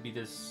selection would be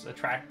this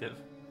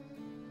attractive.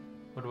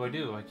 What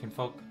do? I can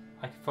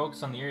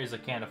focus on the areas I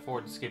can't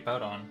afford to skip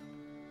out on.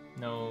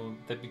 No,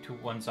 that'd be too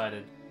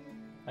one-sided.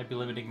 I'd be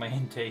limiting my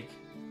intake.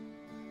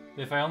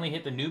 If I only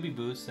hit the newbie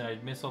boost, then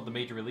I'd miss all the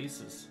major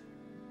releases.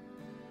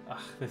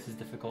 Ugh, this is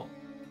difficult.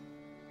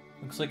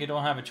 Looks like I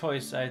don't have a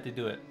choice, I have to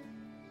do it.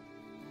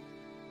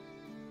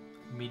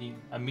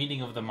 A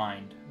meeting of the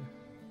mind.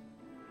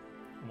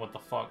 What the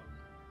fuck?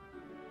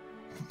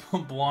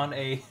 Blanc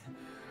A.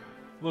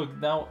 Look,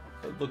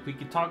 we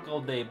can talk all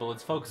day, but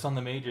let's focus on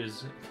the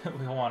majors.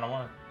 Wait, hold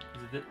on,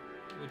 is it?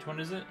 Which one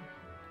is it?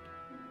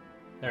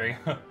 There we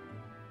go.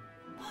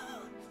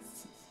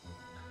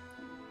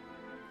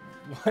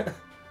 What?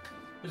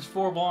 There's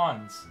 4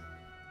 blondes.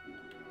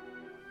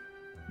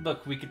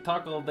 Look, we could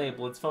talk all day,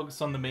 but let's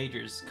focus on the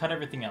majors. Cut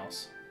everything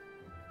else.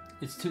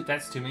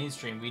 That's too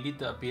mainstream. We need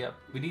to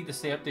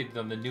stay updated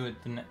on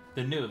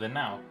the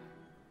now.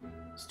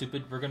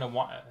 Stupid. You're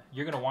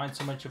gonna whine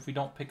so much if we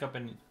don't pick up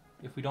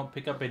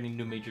any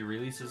new major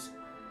releases.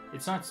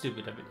 It's not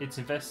stupid. It's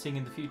investing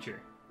in the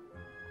future.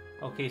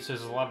 Okay, so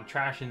there's a lot of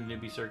trash in the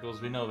newbie circles.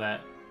 We know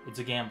that. It's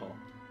a gamble.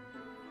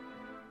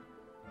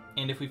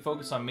 And if we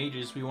focus on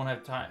majors, we won't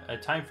have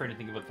time for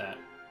anything about that.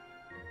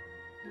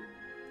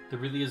 There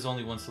really is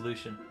only one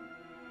solution.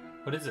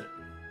 What is it?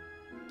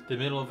 The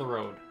middle of the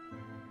road.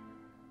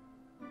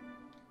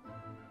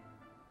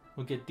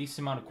 We'll get a decent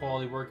amount of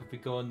quality work if we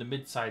go in the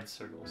mid-sized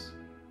circles.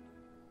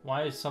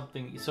 Why is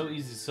something so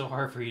easy so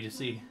hard for you to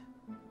see?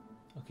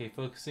 Okay,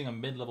 focusing on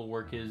mid-level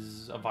work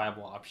is a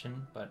viable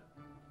option, but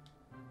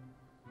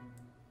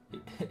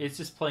it's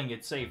just playing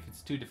it safe.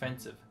 It's too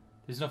defensive.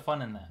 There's no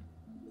fun in that.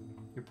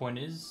 Your point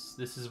is,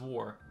 this is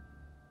war.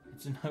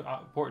 It's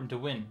important to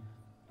win,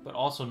 but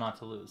also not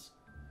to lose.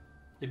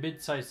 A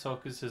mid-sized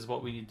focus is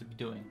what we need to be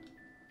doing.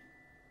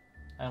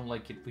 I don't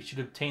like it. We should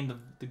obtain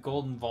the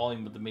golden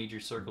volume of the Major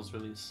Circles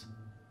release.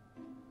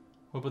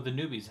 What about the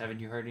newbies? Haven't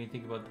you heard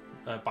anything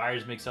about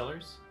buyers make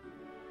sellers?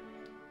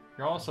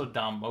 You're also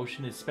dumb.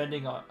 Motion is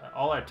spending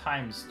all our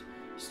time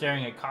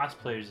staring at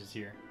cosplayers this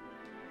year.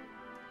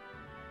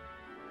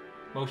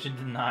 Motion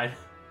denied.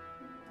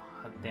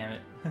 Oh, damn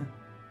it.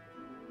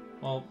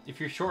 Well, if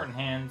you're short in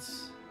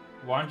hands,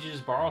 why don't you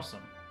just borrow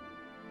some?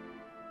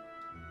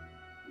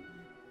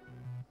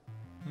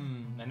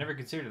 I never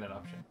considered that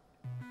option.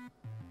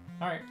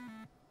 Alright.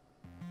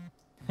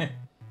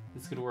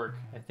 This could work.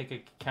 I think I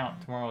could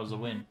count tomorrow as a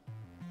win.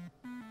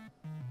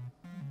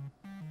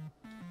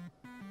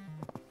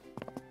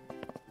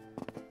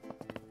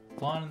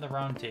 Blonde in the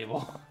round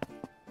table.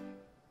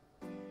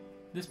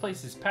 This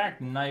place is packed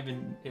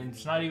and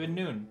it's not even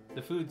noon.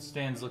 The food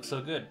stands look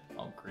so good.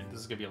 Oh great, this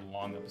is gonna be a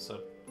long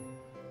episode.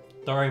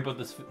 Don't worry about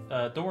this.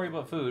 Don't worry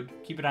about food.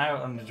 Keep an eye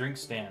out on the drink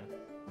stand.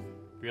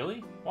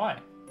 Really? Why?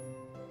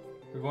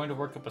 We're going to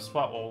work up a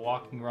spot while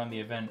walking around the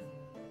event.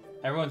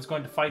 Everyone's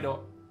going to fight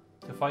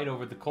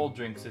over the cold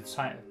drinks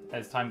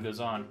as time goes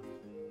on.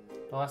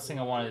 The last thing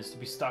I want is to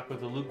be stuck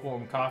with a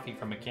lukewarm coffee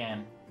from a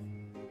can.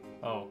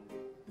 Oh,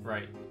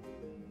 right.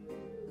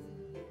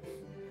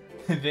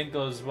 The event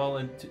goes well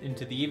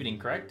into the evening,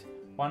 correct?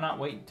 Why not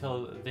wait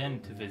until then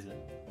to visit?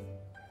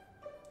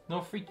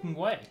 No freaking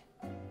way.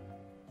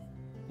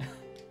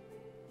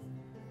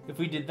 If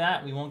we did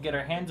that, we won't get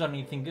our hands on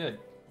anything good.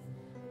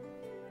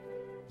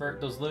 Bert,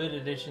 those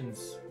limited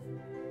editions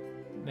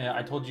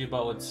I told you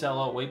about would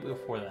sell out way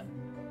before then.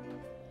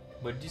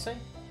 What did you say?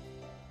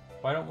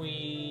 Why don't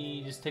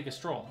we just take a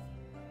stroll?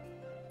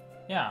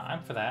 Yeah,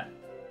 I'm for that.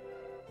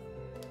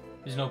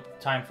 There's no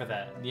time for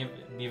that. The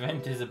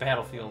event is a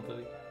battlefield.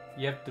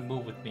 You have to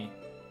move with me.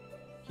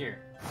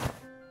 Here.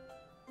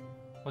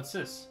 What's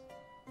this?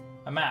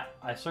 A map.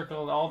 I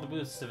circled all the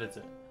booths to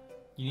visit.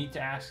 You need to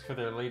ask for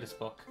their latest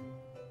book.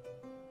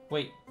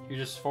 Wait, you're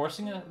just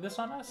forcing this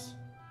on us?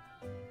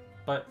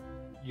 But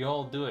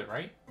you'll do it,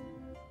 right?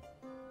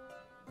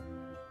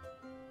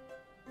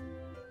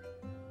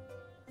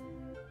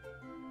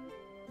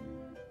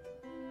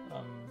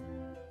 I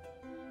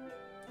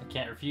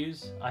can't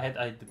refuse.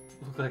 I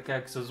look like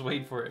that because I was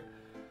waiting for it.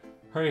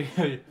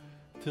 Hurry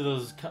to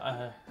those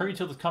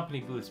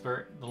company booths,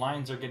 Bert. The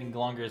lines are getting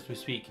longer as we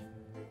speak.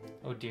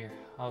 Oh dear.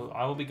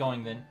 I will be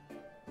going then.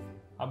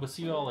 I will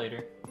see you all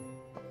later.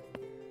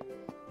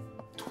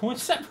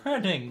 What's that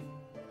running?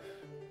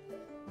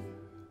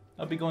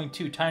 I'll be going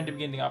too. Time to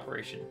begin the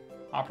operation.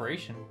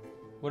 Operation?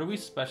 What are we?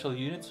 Special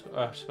units?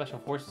 Special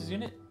forces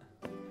unit?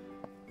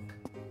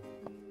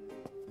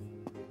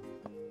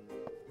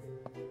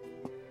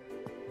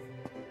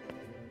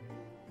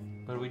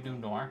 What do we do,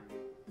 Noir?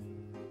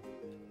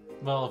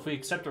 Well, if we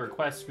accept a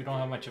request, we don't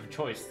have much of a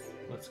choice.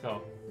 Let's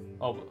go.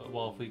 Oh,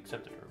 well, if we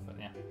accepted her, but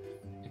yeah.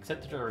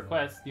 Accepted a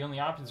request, the only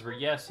options were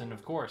yes and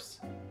of course.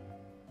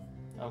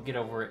 I'll get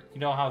over it. You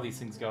know how these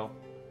things go.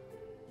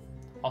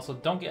 Also,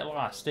 don't get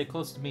lost. Stay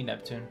close to me,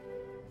 Neptune.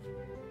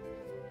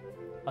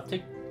 I'll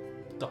take...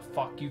 The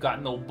fuck? You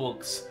got no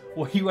books.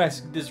 What are you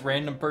asking this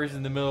random person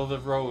in the middle of the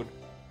road?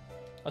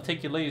 I'll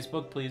take your latest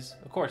book, please.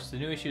 Of course, the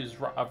new issue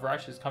of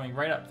Rush is coming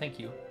right up. Thank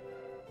you.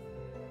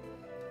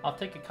 I'll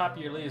take a copy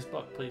of your latest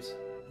book, please.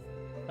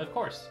 Of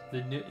course.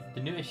 The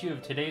new issue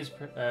of today's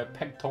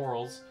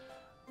pectorals.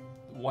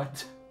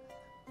 What?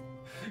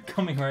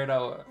 Coming right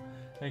out.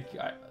 Like,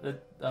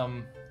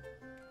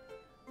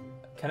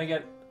 can I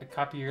get a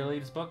copy of your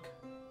latest book?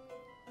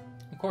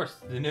 Of course,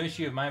 the new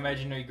issue of My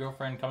Imaginary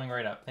Girlfriend coming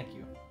right up. Thank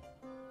you.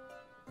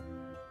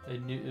 A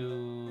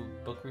new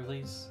book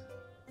release?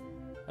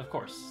 Of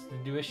course, the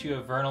new issue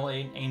of Vernal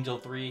Angel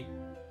 3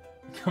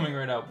 coming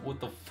right up. What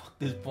the fuck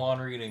is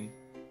Blonde reading?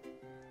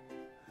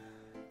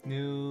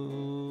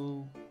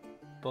 New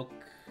book.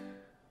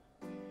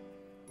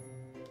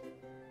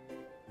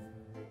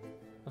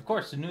 Of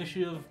course, the new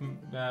issue of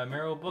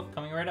Marrow book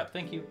coming right up.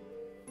 Thank you.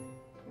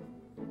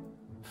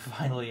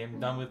 Finally, I'm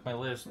done with my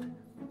list.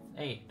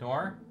 Hey,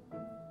 Noir?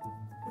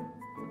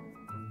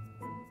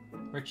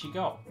 Where'd she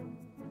go?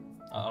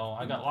 Uh-oh,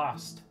 I got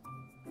lost.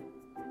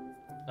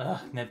 Ugh,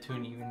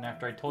 Neptune, even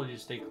after I told you to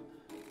stay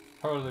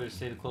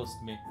close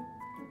to me.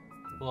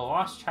 Will a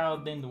lost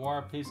child named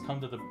Noir please come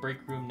to the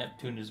break room?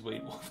 Neptune is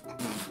waiting.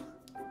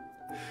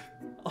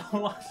 A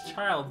lost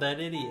child, that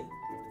idiot.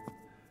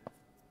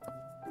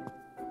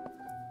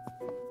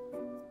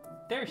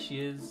 There she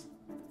is.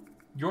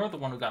 You're the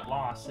one who got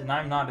lost, and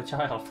I'm not a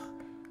child.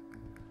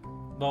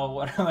 Well,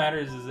 what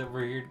matters is that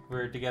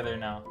we're together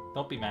now.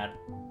 Don't be mad.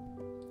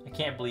 I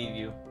can't believe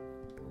you.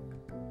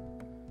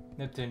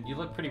 Neptune, you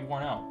look pretty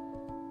worn out.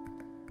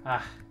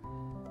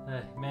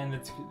 Man,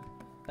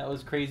 that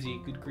was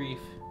crazy. Good grief.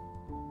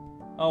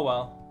 Oh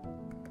well.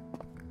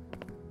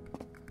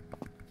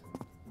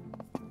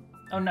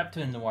 Oh,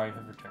 Neptune and Noir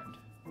have returned.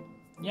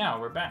 Yeah,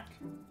 we're back.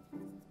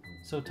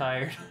 So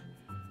tired.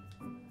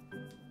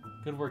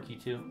 Good work, you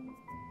two.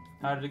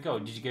 How did it go?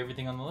 Did you get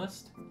everything on the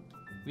list?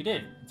 We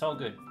did. It's all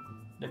good.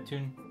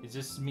 Neptune, is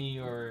this me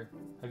or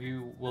have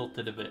you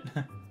wilted a bit?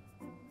 I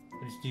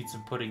just need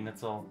some pudding,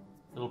 that's all.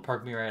 It'll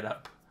perk me right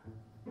up.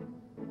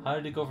 How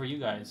did it go for you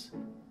guys?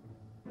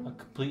 A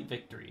complete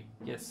victory.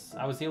 Yes,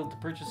 I was able to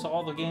purchase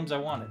all the games I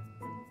wanted.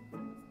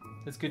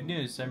 That's good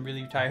news. I'm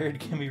really tired.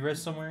 Can we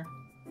rest somewhere?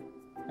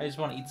 I just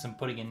want to eat some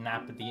pudding and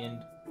nap at the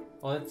end.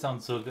 Oh, that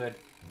sounds so good.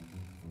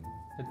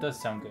 It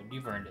does sound good.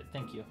 You've earned it.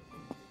 Thank you.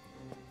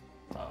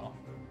 Uh-oh.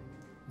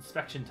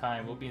 Inspection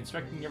time. We'll be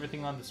inspecting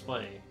everything on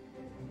display.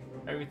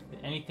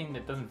 Anything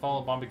that doesn't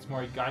follow Bombix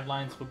Mori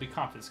guidelines will be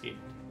confiscated.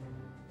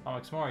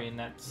 Bombix Mori, and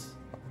that's...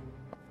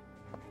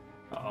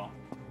 Uh-oh.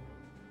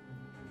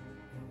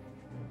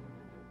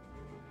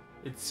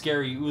 It's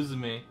Scary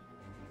Uzume.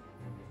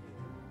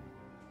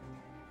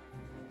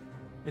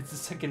 It's the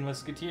second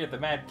musketeer, the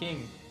Mad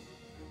King.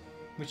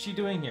 What's she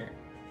doing here?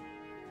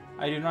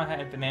 I do not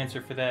have an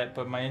answer for that,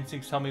 but my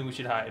instincts tell me we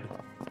should hide.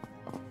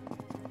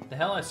 The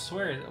hell, I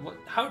swear. What?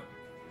 How?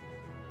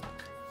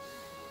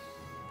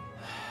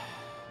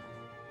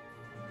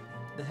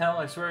 The hell,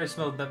 I swear I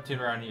smelled Neptune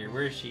around here.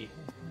 Where is she?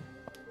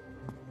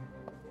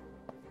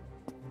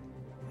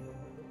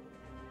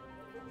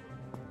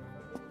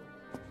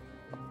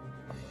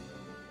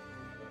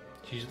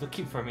 She's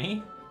looking for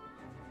me?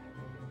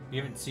 We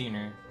haven't seen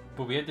her,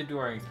 but we have to do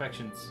our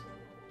inspections.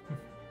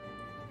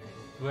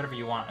 Do whatever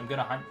you want. I'm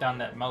gonna hunt down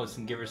that mouse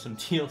and give her some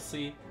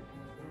TLC.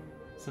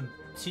 Some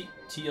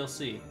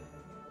TLC.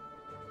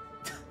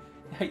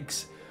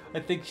 Yikes. I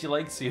think she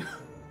likes you.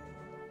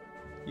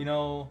 You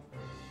know,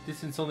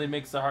 distance only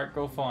makes the heart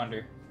grow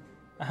fonder.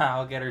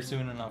 I'll get her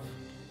soon enough.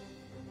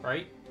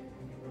 Right?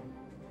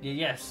 Yeah,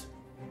 yes.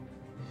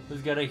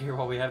 Let's get out of here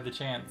while we have the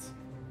chance.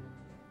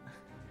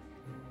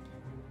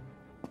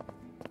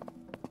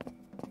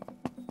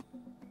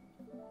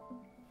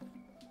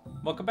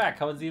 Welcome back.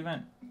 How was the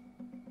event?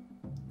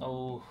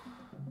 Oh,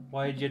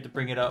 why did you have to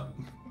bring it up?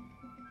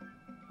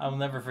 I will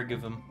never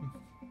forgive him.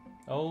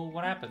 Oh,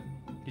 what happened?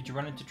 Did you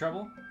run into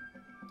trouble?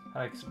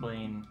 How to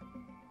explain?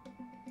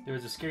 There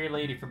was a scary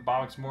lady from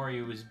Bombix Mori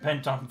who was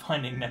bent on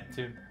finding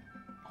Neptune.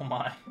 Oh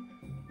my.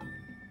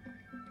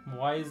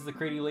 Why is the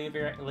crazy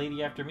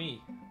lady after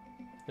me?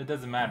 It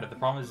doesn't matter. The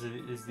problem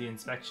is the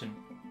inspection.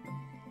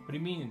 What do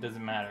you mean it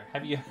doesn't matter?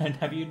 Have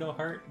you no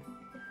heart?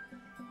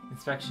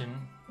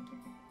 Inspection.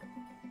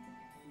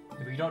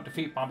 If we don't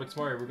defeat Bombix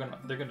Mori,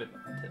 they're gonna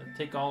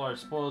take all our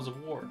spoils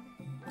of war.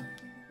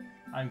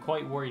 I'm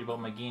quite worried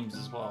about my games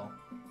as well.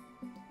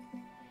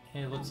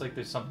 Hey, it looks like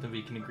there's something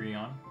we can agree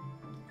on.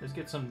 Let's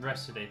get some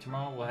rest today.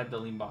 Tomorrow we'll head to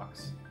Lean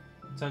Box.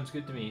 Sounds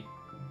good to me.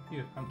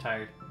 Phew, I'm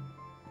tired.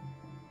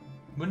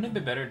 Wouldn't it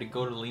be better to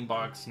go to Lean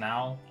Box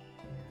now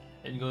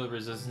and go to the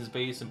Resistance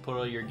base and put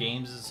all your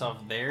games and stuff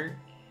there?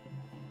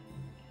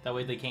 That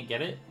way they can't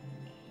get it?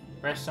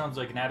 Rest sounds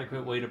like an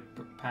adequate way to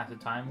pass the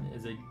time,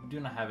 as I do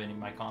not have any of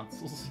my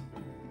consoles.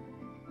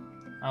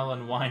 I'll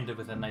unwind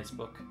with a nice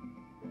book.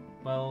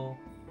 Well,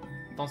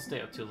 don't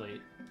stay up too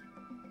late.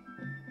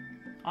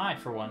 I,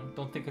 for one,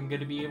 don't think I'm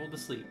going to be able to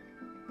sleep.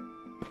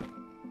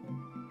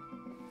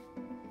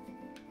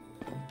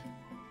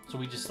 So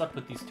we just slept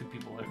with these two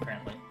people,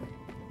 apparently.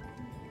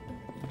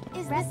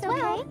 Is this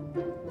okay?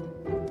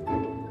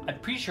 I'm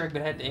pretty sure I'm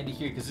going to have to end it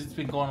here, because it's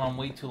been going on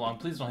way too long.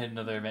 Please don't hit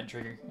another event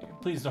trigger.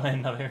 Please don't hit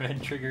another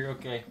event trigger,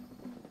 okay.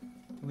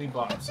 Lean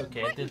Box,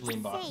 okay, I did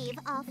Lean Box. Save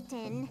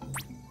often.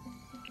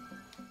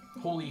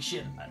 Holy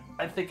shit,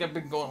 I think I've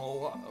been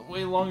going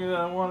way longer than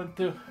I wanted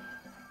to.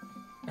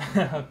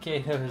 Okay,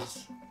 that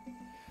was...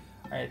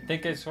 Alright,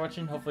 thank you guys for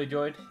watching, hopefully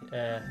you enjoyed.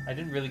 I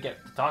didn't really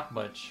get to talk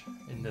much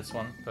in this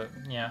one, but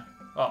yeah.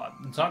 Well,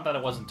 it's not that I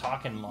wasn't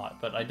talking a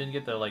lot, but I didn't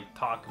get to, like,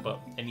 talk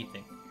about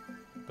anything.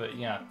 But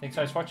yeah, thanks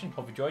guys for watching,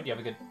 hope you enjoyed, you have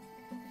a good...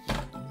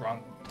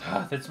 Wrong.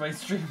 That's my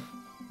stream.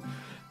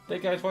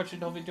 Thank you guys for watching,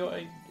 hope you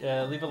enjoyed.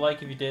 Leave a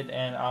like if you did,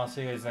 and I'll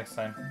see you guys next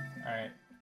time. Alright.